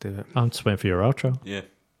 guys. Let's do it. I'm just waiting for your outro. Yeah.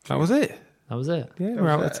 That was it. That was it. Yeah, we're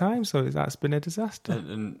out of time, so that's been a disaster.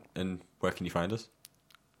 And where can you find us?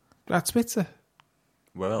 At Twitter.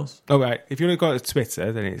 Where else? All right. If you want to go to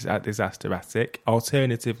Twitter, then it's at Disaster Attic.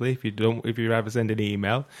 Alternatively, if you rather send an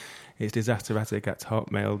email, it's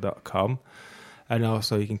disasteratic@hotmail.com. And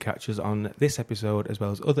also, you can catch us on this episode as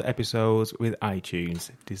well as other episodes with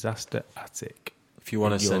iTunes. Disaster Attic. If you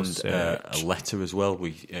want to Your send a search. letter as well,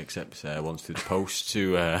 we accept ones through the post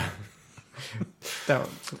to Don't.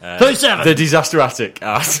 37! the Disaster Attic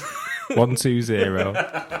at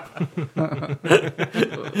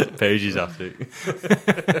 120. Paige's Attic.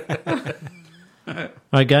 All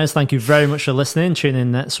right, guys, thank you very much for listening. Tune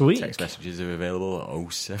in next week. Text messages are available at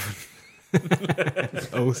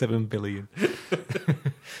 07 billion.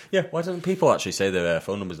 Yeah, why don't people actually say their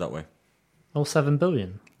phone numbers that way? 7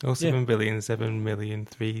 billion. 07 billion,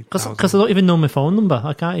 7,003,000. Because I don't even know my phone number.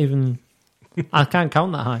 I can't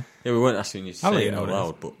count that high. Yeah, we weren't asking you to I'll let say you it know out what it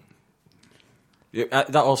loud, but yeah,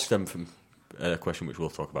 that all stemmed from a question which we'll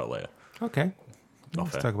talk about later. Okay.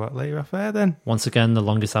 Let's air. talk about later off air then. Once again, the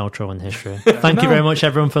longest outro in history. Thank you very much,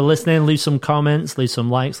 everyone, for listening. Leave some comments, leave some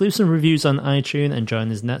likes, leave some reviews on iTunes, and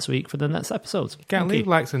join us next week for the next episode. Can't Thank leave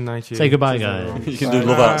you. likes on iTunes. Say goodbye, guys. You can do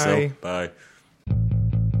love Bye. out still. Bye.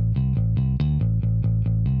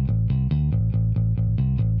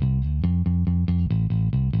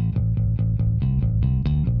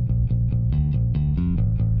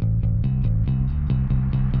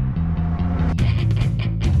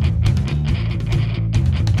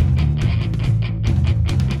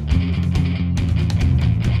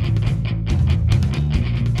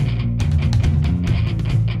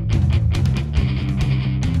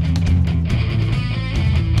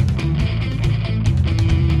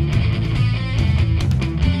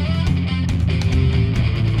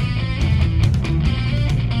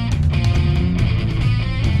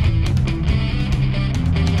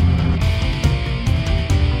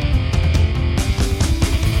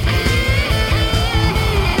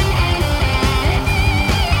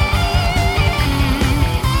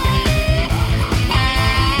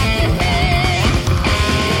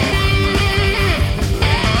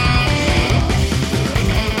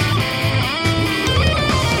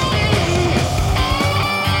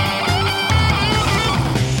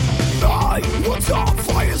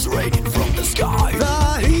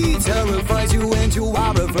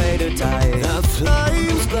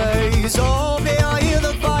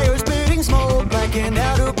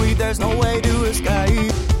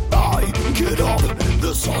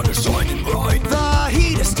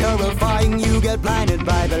 Blinded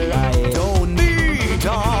by the light. Don't need to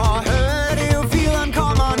hurt you. Feeling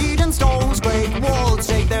calm on eating stones. Break walls,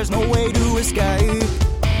 shake. There's no way to escape.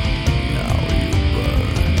 Now you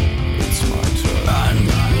burn. It's my turn.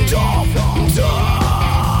 And off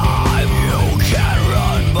time. You can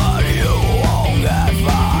run, but you won't get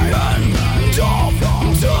far. And off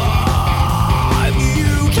time.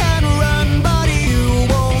 You can run, but you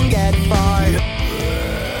won't get far.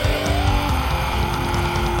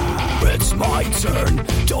 It's my turn,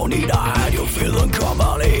 don't need a hand, you're feeling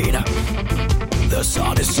compelling. The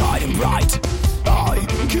sun is shining bright. I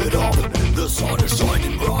get up, the sun is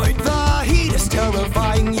shining bright. The heat is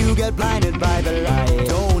terrifying, you get blinded by the light.